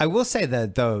no net. I will say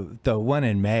that the one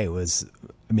in May was,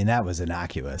 that was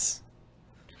innocuous.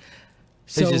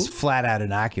 So, it's just flat out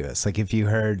innocuous. Like if you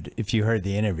heard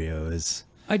the interview, it was.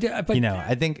 I did, but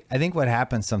I think what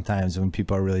happens sometimes when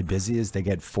people are really busy is they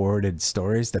get forwarded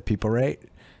stories that people write,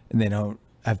 and they don't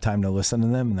have time to listen to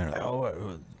them, and they're like,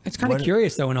 oh. It's kind of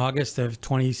curious though in August of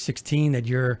 2016 that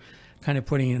you're kind of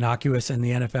putting innocuous and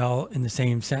the NFL in the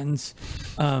same sentence.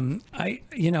 I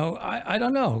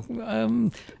don't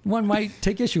know. One might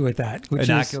take issue with that. What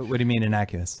do you mean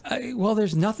innocuous? Well,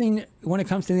 there's nothing when it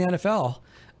comes to the NFL.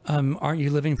 Aren't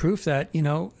you living proof that,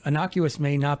 innocuous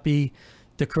may not be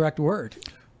the correct word?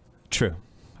 True.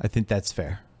 I think that's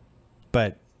fair.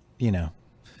 But, it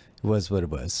was what it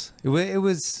was. It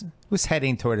was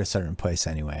heading toward a certain place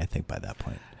anyway, I think, by that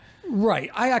point. Right.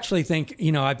 I actually think,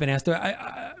 I've been asked,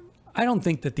 I don't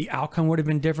think that the outcome would have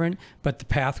been different, but the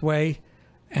pathway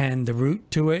and the route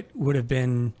to it would have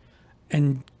been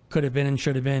and could have been and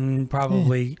should have been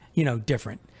probably,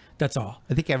 different. That's all.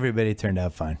 I think everybody turned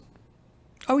out fine.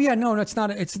 Oh, yeah. No, it's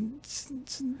not. It's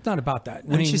not about that.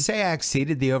 Wouldn't you say I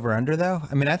exceeded the over-under, though?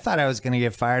 I mean, I thought I was going to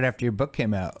get fired after your book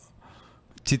came out.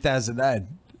 2009.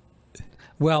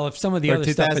 Well, if some of the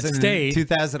other stuff had stayed.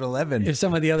 2011. If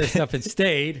some of the other stuff had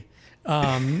stayed,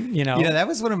 that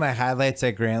was one of my highlights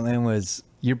at Grantland was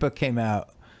your book came out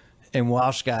and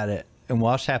Walsh got it. And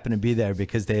Walsh happened to be there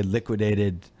because they had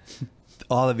liquidated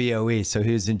all of EOE. So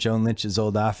he was in Joan Lynch's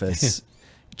old office,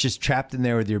 just trapped in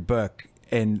there with your book.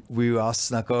 And we all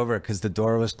snuck over because the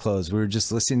door was closed. We were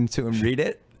just listening to him read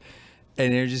it.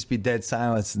 And there would just be dead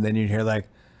silence. And then you'd hear like,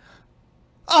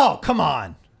 oh, come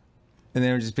on. And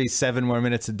there would just be 7 more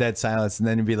minutes of dead silence. And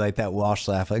then it'd be like that Walsh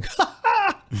laugh, like, ha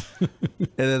ha. And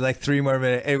then like 3 more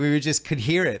minutes. And we just could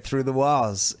hear it through the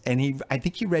walls. And I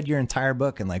think he read your entire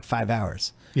book in like 5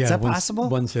 hours. Yeah, is that possible?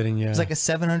 One sitting, yeah. It was like a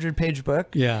 700-page book.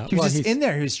 Yeah. He was just in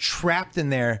there. He was trapped in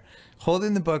there,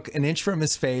 holding the book an inch from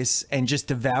his face and just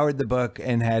devoured the book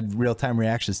and had real-time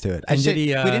reactions to it. And we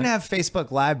didn't have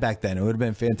Facebook Live back then. It would have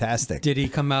been fantastic. Did he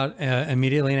come out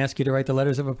immediately and ask you to write the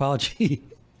letters of apology?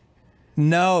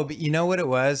 No, but you know what it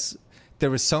was?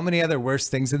 there was so many other worse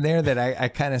things in there that I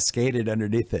kind of skated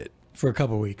underneath it. For a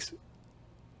couple of weeks.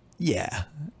 Yeah,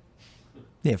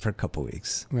 for a couple of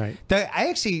weeks. Right.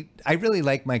 I really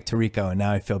like Mike Tirico, and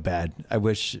now I feel bad. I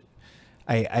wish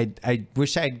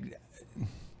I'd.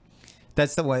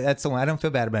 That's the one. I don't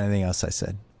feel bad about anything else I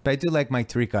said, but I do like Mike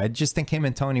Tirico. I just think him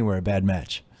and Tony were a bad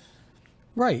match.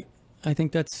 Right. I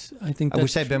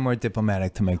wish I'd been more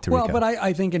diplomatic to Mike Tirico. Well, but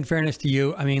I think in fairness to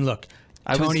you, I mean, look,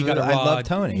 I love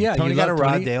Tony. Yeah, Tony got a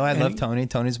raw Tony, deal. I love Tony.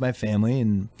 Tony's my family,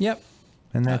 and yep,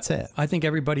 and that's it. I think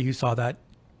everybody who saw that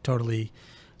totally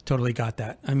got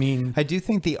that. I mean, I do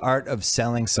think the art of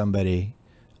selling somebody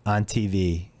on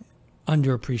TV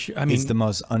underappreciated. I mean, it's the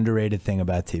most underrated thing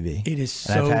about TV. It is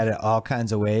and I've had it all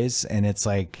kinds of ways, and it's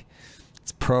like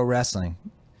it's pro wrestling.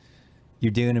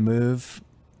 You're doing a move.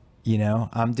 You know,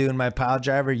 I'm doing my pile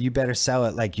driver. You better sell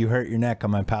it like you hurt your neck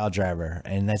on my pile driver.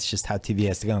 And that's just how TV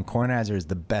has to go. And Kornheiser is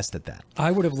the best at that.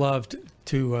 I would have loved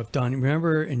to have done,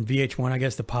 remember in VH1, I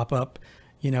guess, the pop-up,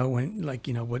 you know, when, like,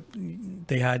 you know, what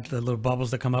they had the little bubbles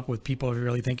that come up with people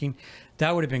really thinking.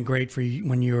 That would have been great for you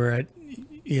when you were at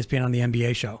ESPN on the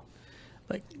NBA show.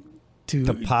 Like,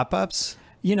 the pop-ups?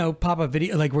 You know, pop-up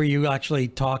video, like where you actually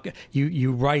talk,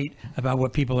 you write about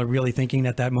what people are really thinking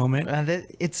at that moment.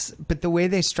 But the way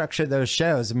they structure those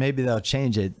shows, maybe they'll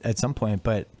change it at some point,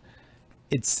 but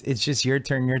it's just your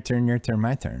turn,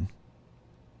 my turn.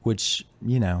 Which,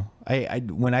 you know, I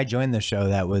when I joined the show,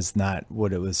 that was not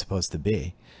what it was supposed to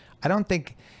be. I don't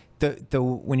think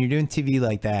when you're doing TV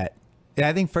like that,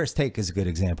 I think First Take is a good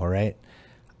example, right?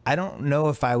 I don't know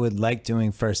if I would like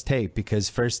doing First Take, because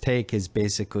First Take is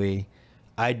basically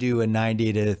I do a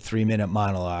 90 to 3 minute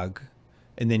monologue,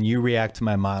 and then you react to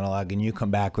my monologue, and you come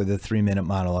back with a 3 minute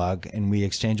monologue, and we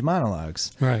exchange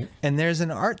monologues. Right. And there's an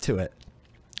art to it.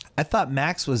 I thought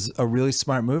Max was a really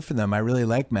smart move for them. I really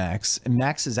like Max, and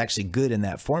Max is actually good in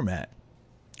that format.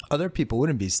 Other people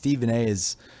wouldn't be. Stephen A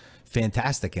is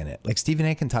fantastic in it. Like, Stephen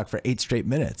A can talk for 8 straight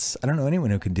minutes. I don't know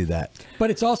anyone who can do that. But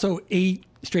it's also 8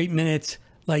 straight minutes,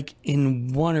 like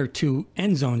in 1 or 2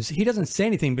 end zones. He doesn't say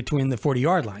anything between the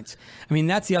 40-yard lines. I mean,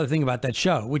 that's the other thing about that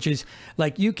show, which is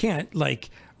like you can't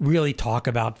like really talk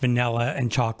about vanilla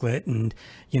and chocolate and,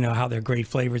 you know, how they're great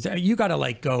flavors. You got to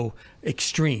like go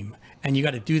extreme, and you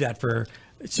got to do that for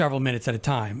several minutes at a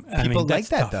time. People like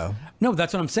that, though. No,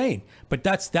 that's what I'm saying. But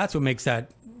that's what makes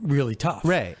that really tough.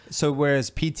 Right. So whereas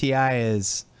PTI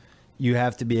is, you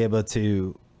have to be able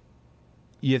to.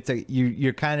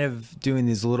 You're kind of doing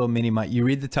these little you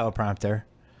read the teleprompter,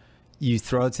 you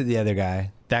throw it to the other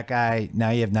guy. That guy, now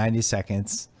you have 90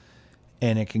 seconds,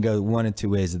 and it can go 1 of 2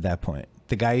 ways at that point.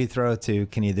 The guy you throw it to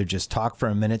can either just talk for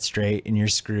a minute straight and you're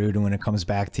screwed, and when it comes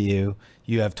back to you,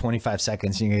 you have 25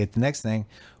 seconds and you get the next thing,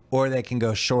 or they can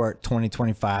go short, 20,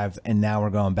 25, and now we're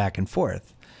going back and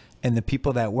forth. And the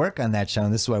people that work on that show,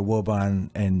 and this is why Wilbon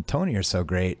and Tony are so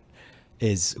great,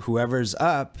 is whoever's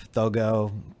up, they'll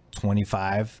go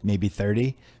 25, maybe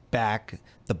 30 back.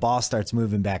 The ball starts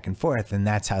moving back and forth, and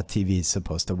that's how TV is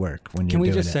supposed to work. When you're Can we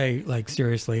doing just it. say, like,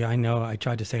 seriously, I know I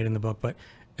tried to say it in the book, but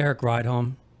Eric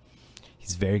Rydholm,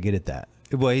 he's very good at that.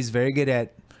 Well, he's very good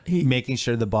at making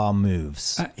sure the ball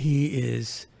moves. He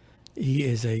is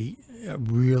a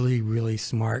really, really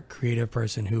smart, creative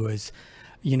person who has,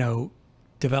 you know,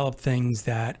 developed things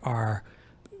that are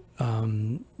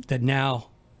that now,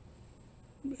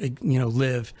 you know,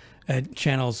 live at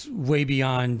channels way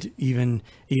beyond even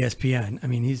ESPN. I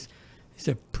mean, he's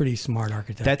a pretty smart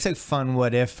architect. That's a fun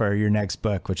what if for your next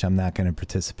book, which I'm not going to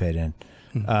participate in.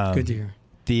 Good to hear.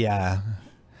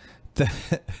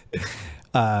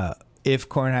 If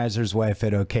Kornheiser's wife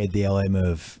had okayed the LA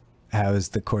move, how is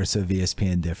the course of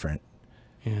ESPN different?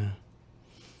 Yeah.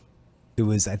 It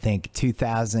was, I think,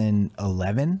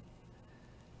 2011,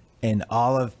 and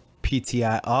all of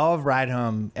PTI, all of Ride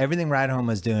Home, everything Ride Home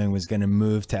was doing was going to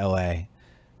move to LA,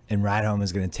 and Ride Home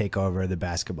was going to take over the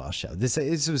basketball show. This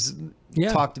was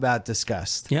talked about,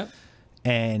 discussed. Yep.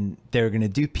 And they were going to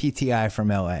do PTI from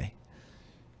LA.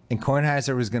 And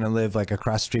Kornheiser was going to live like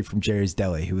across the street from Jerry's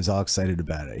Deli. He was all excited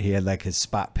about it. He had like his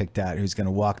spot picked out. He was going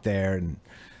to walk there, and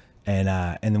then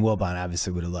Wilbon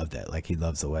obviously would have loved it. Like, he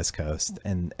loves the West Coast,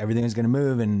 and everything was going to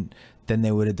move. And then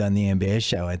they would have done the NBA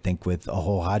show, I think, with a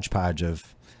whole hodgepodge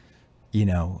of, you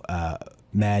know,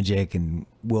 Magic and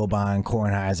Wilbon,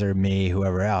 Kornheiser, me,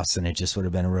 whoever else, and it just would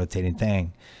have been a rotating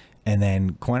thing. And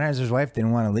then Kornheiser's wife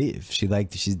didn't want to leave.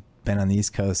 She's been on the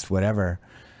East Coast, whatever.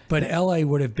 But LA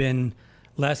would have been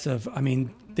less of, I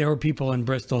mean, there were people in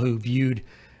Bristol who viewed,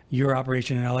 your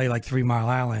operation in LA, like 3 Mile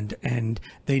Island, and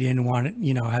they didn't want it,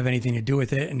 have anything to do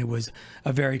with it. And it was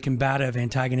a very combative,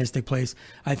 antagonistic place.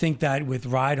 I think that with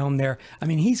Ride Home there, I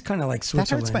mean, he's kind of like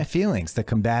Switzerland. That hurts my feelings, the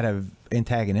combative,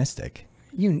 antagonistic.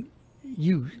 I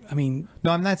mean.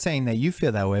 No, I'm not saying that you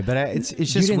feel that way, but it's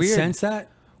just you didn't weird. Sense that?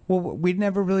 Well, we'd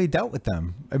never really dealt with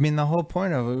them. I mean, the whole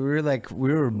point of it,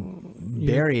 we were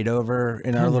buried over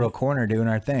in our little corner doing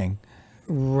our thing.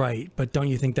 Right. But don't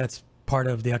you think that's part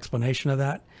of the explanation of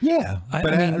that? Yeah, I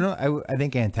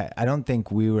don't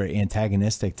think we were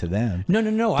antagonistic to them.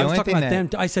 No. I was talking about them.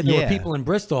 I said there were people in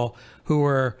Bristol who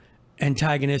were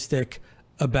antagonistic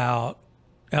about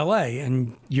LA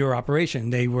and your operation.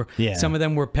 They were some of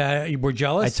them were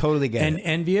jealous. I totally get and it.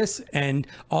 Envious, and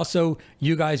also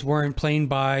you guys weren't playing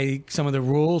by some of the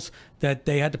rules that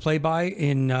they had to play by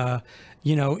in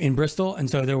in Bristol, and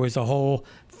so there was a whole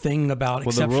thing about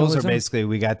exceptionalism. The rules are basically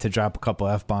we got to drop a couple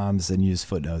F-bombs and use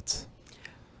footnotes.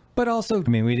 But also, I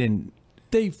mean, we didn't.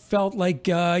 They felt like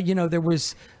there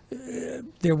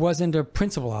wasn't a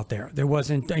principle out there. There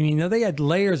wasn't. I mean, they had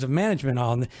layers of management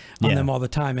on them all the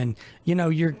time, and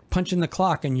you're punching the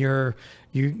clock, and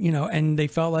and they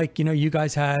felt like you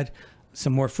guys had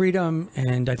some more freedom,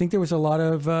 and I think there was a lot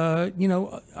of I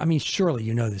mean,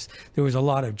 surely this. There was a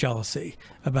lot of jealousy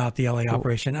about the LA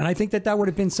operation, and I think that would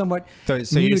have been somewhat. So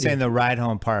you're saying the Ride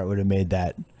Home part would have made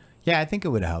that? Yeah, I think it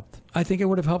would have helped. I think it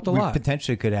would have helped a lot.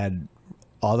 Potentially could have had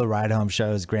all the Ride Home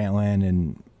shows, Grantland,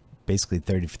 and basically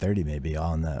 30 for 30 maybe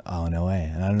all in LA.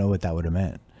 And I don't know what that would have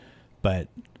meant, but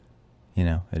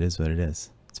it is what it is.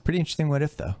 It's a pretty interesting what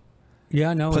if though.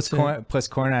 Yeah, no. Plus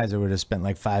Kornheiser would have spent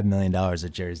like $5 million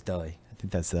at Jerry's Deli. I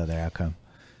think that's the other outcome.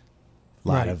 A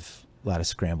lot of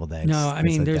scrambled eggs. No, I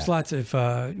mean, like there's that. lots of.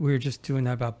 We were just doing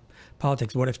that about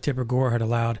politics. What if Tipper Gore had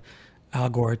allowed Al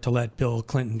Gore to let Bill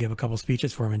Clinton give a couple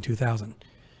speeches for him in 2000?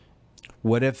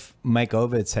 What if Mike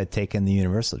Ovitz had taken the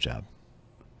Universal job?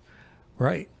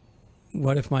 Right.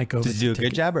 What if Mike Ovitz did he do a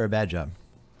good job or a bad job?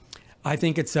 I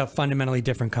think it's a fundamentally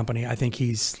different company. I think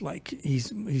he's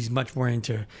much more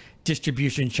into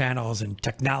distribution channels and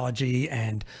technology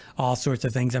and all sorts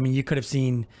of things. I mean, you could have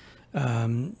seen.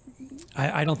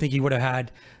 I don't think he would have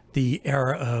had the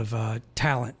era of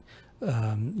talent.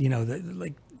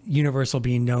 Like Universal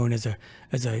being known as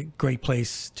a great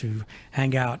place to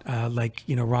hang out.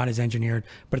 Ron has engineered,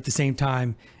 but at the same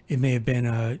time, it may have been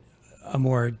a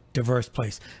more diverse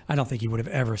place. I don't think he would have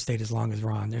ever stayed as long as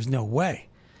Ron. There's no way.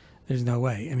 There's no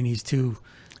way. I mean, he's too.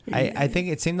 I think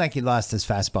it seemed like he lost his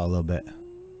fastball a little bit.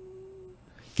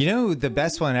 The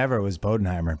best one ever was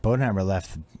Bodenheimer. Bodenheimer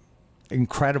left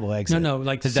incredible exit. No,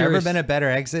 has there ever been a better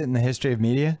exit in the history of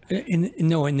media? In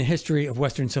the history of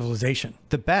Western civilization.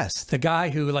 The best. The guy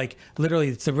who literally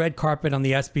it's the red carpet on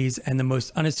the ESPYs, and the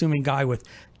most unassuming guy with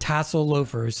tassel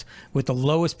loafers with the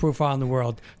lowest profile in the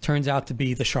world turns out to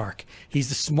be the shark. He's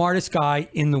the smartest guy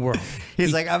in the world.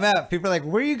 He's like, I'm out. People are like,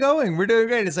 where are you going? We're doing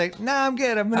great. It's like, nah, I'm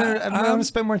good. I'm gonna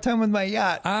spend more time with my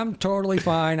yacht. I'm totally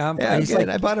fine. I'm good.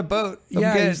 I bought a boat.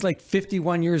 He's like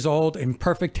 51 years old in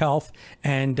perfect health,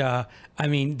 and I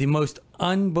mean, the most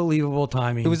unbelievable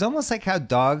timing. It was almost like how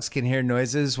dogs can hear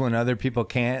noises when other people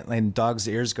can't. Like dogs'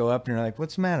 ears go up, and you're like,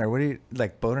 "What's the matter? What are you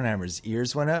like?" Bodenheimer's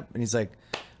ears went up, and he's like,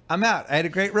 "I'm out. I had a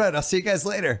great run. I'll see you guys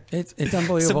later." It's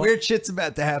unbelievable. Some weird shit's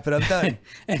about to happen. I'm done.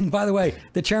 And by the way,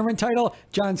 the chairman title,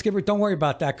 John Skipper. Don't worry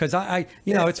about that because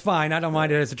it's fine. I don't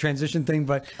mind it as a transition thing,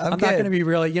 but I'm not going to be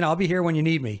really. I'll be here when you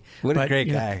need me. What a great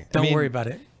guy. Don't worry about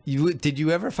it. Did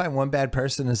you ever find one bad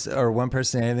person or one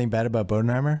person say anything bad about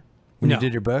Bodenheimer when you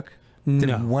did your book?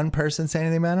 Did one person say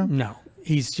anything about him? No.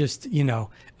 He's just,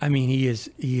 I mean, he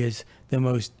is the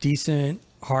most decent,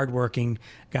 hardworking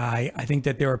guy. I think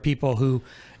that there are people who,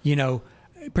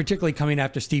 particularly coming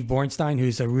after Steve Bornstein,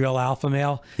 who's a real alpha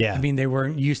male. Yeah. I mean, they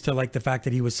weren't used to the fact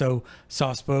that he was so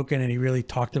soft-spoken and he really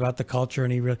talked about the culture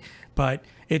but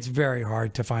it's very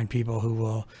hard to find people who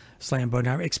will slam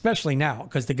Bodenheimer, especially now,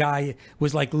 because the guy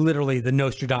was literally the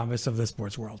Nostradamus of the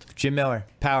sports world. Jim Miller,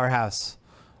 Powerhouse.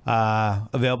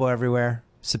 Available everywhere.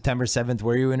 September 7th.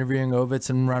 Where are you interviewing Ovitz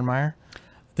and Ron Meyer?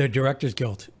 The Directors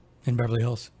Guild in Beverly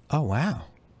Hills. Oh, wow.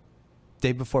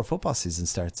 Day before football season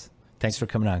starts. Thanks for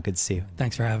coming on. Good to see you.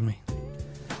 Thanks for having me.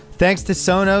 Thanks to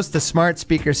Sonos, the smart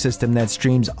speaker system that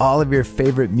streams all of your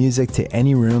favorite music to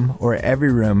any room or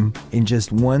every room in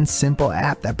just one simple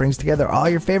app that brings together all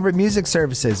your favorite music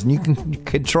services, and you can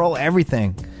control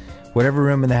everything. Whatever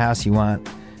room in the house you want,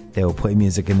 they will play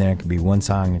music in there. It could be one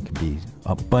song. It could be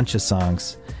a bunch of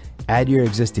songs. Add your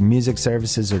existing music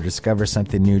services or discover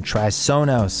something new. Try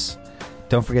Sonos.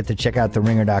 Don't forget to check out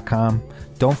theringer.com.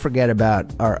 Don't forget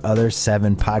about our other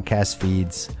 7 podcast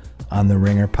feeds, on the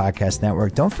Ringer Podcast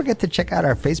Network. Don't forget to check out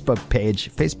our Facebook page,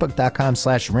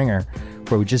 facebook.com/Ringer,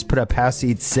 where we just put up House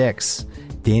Eats 6.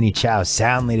 Danny Chow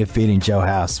soundly defeating Joe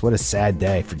House. What a sad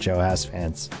day for Joe House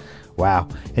fans. Wow.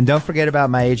 And don't forget about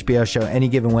my HBO show, Any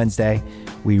Given Wednesday.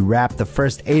 We wrapped the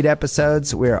first 8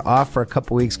 episodes. We're off for a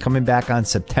couple weeks, coming back on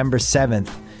September 7th.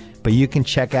 But you can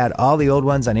check out all the old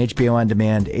ones on HBO On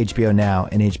Demand, HBO Now,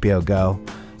 and HBO Go.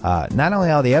 Not only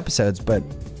all the episodes, but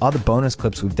all the bonus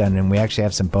clips we've done. And we actually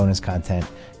have some bonus content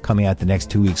coming out the next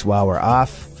 2 weeks while we're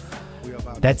off.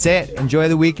 That's it. Enjoy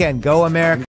the weekend. Go America.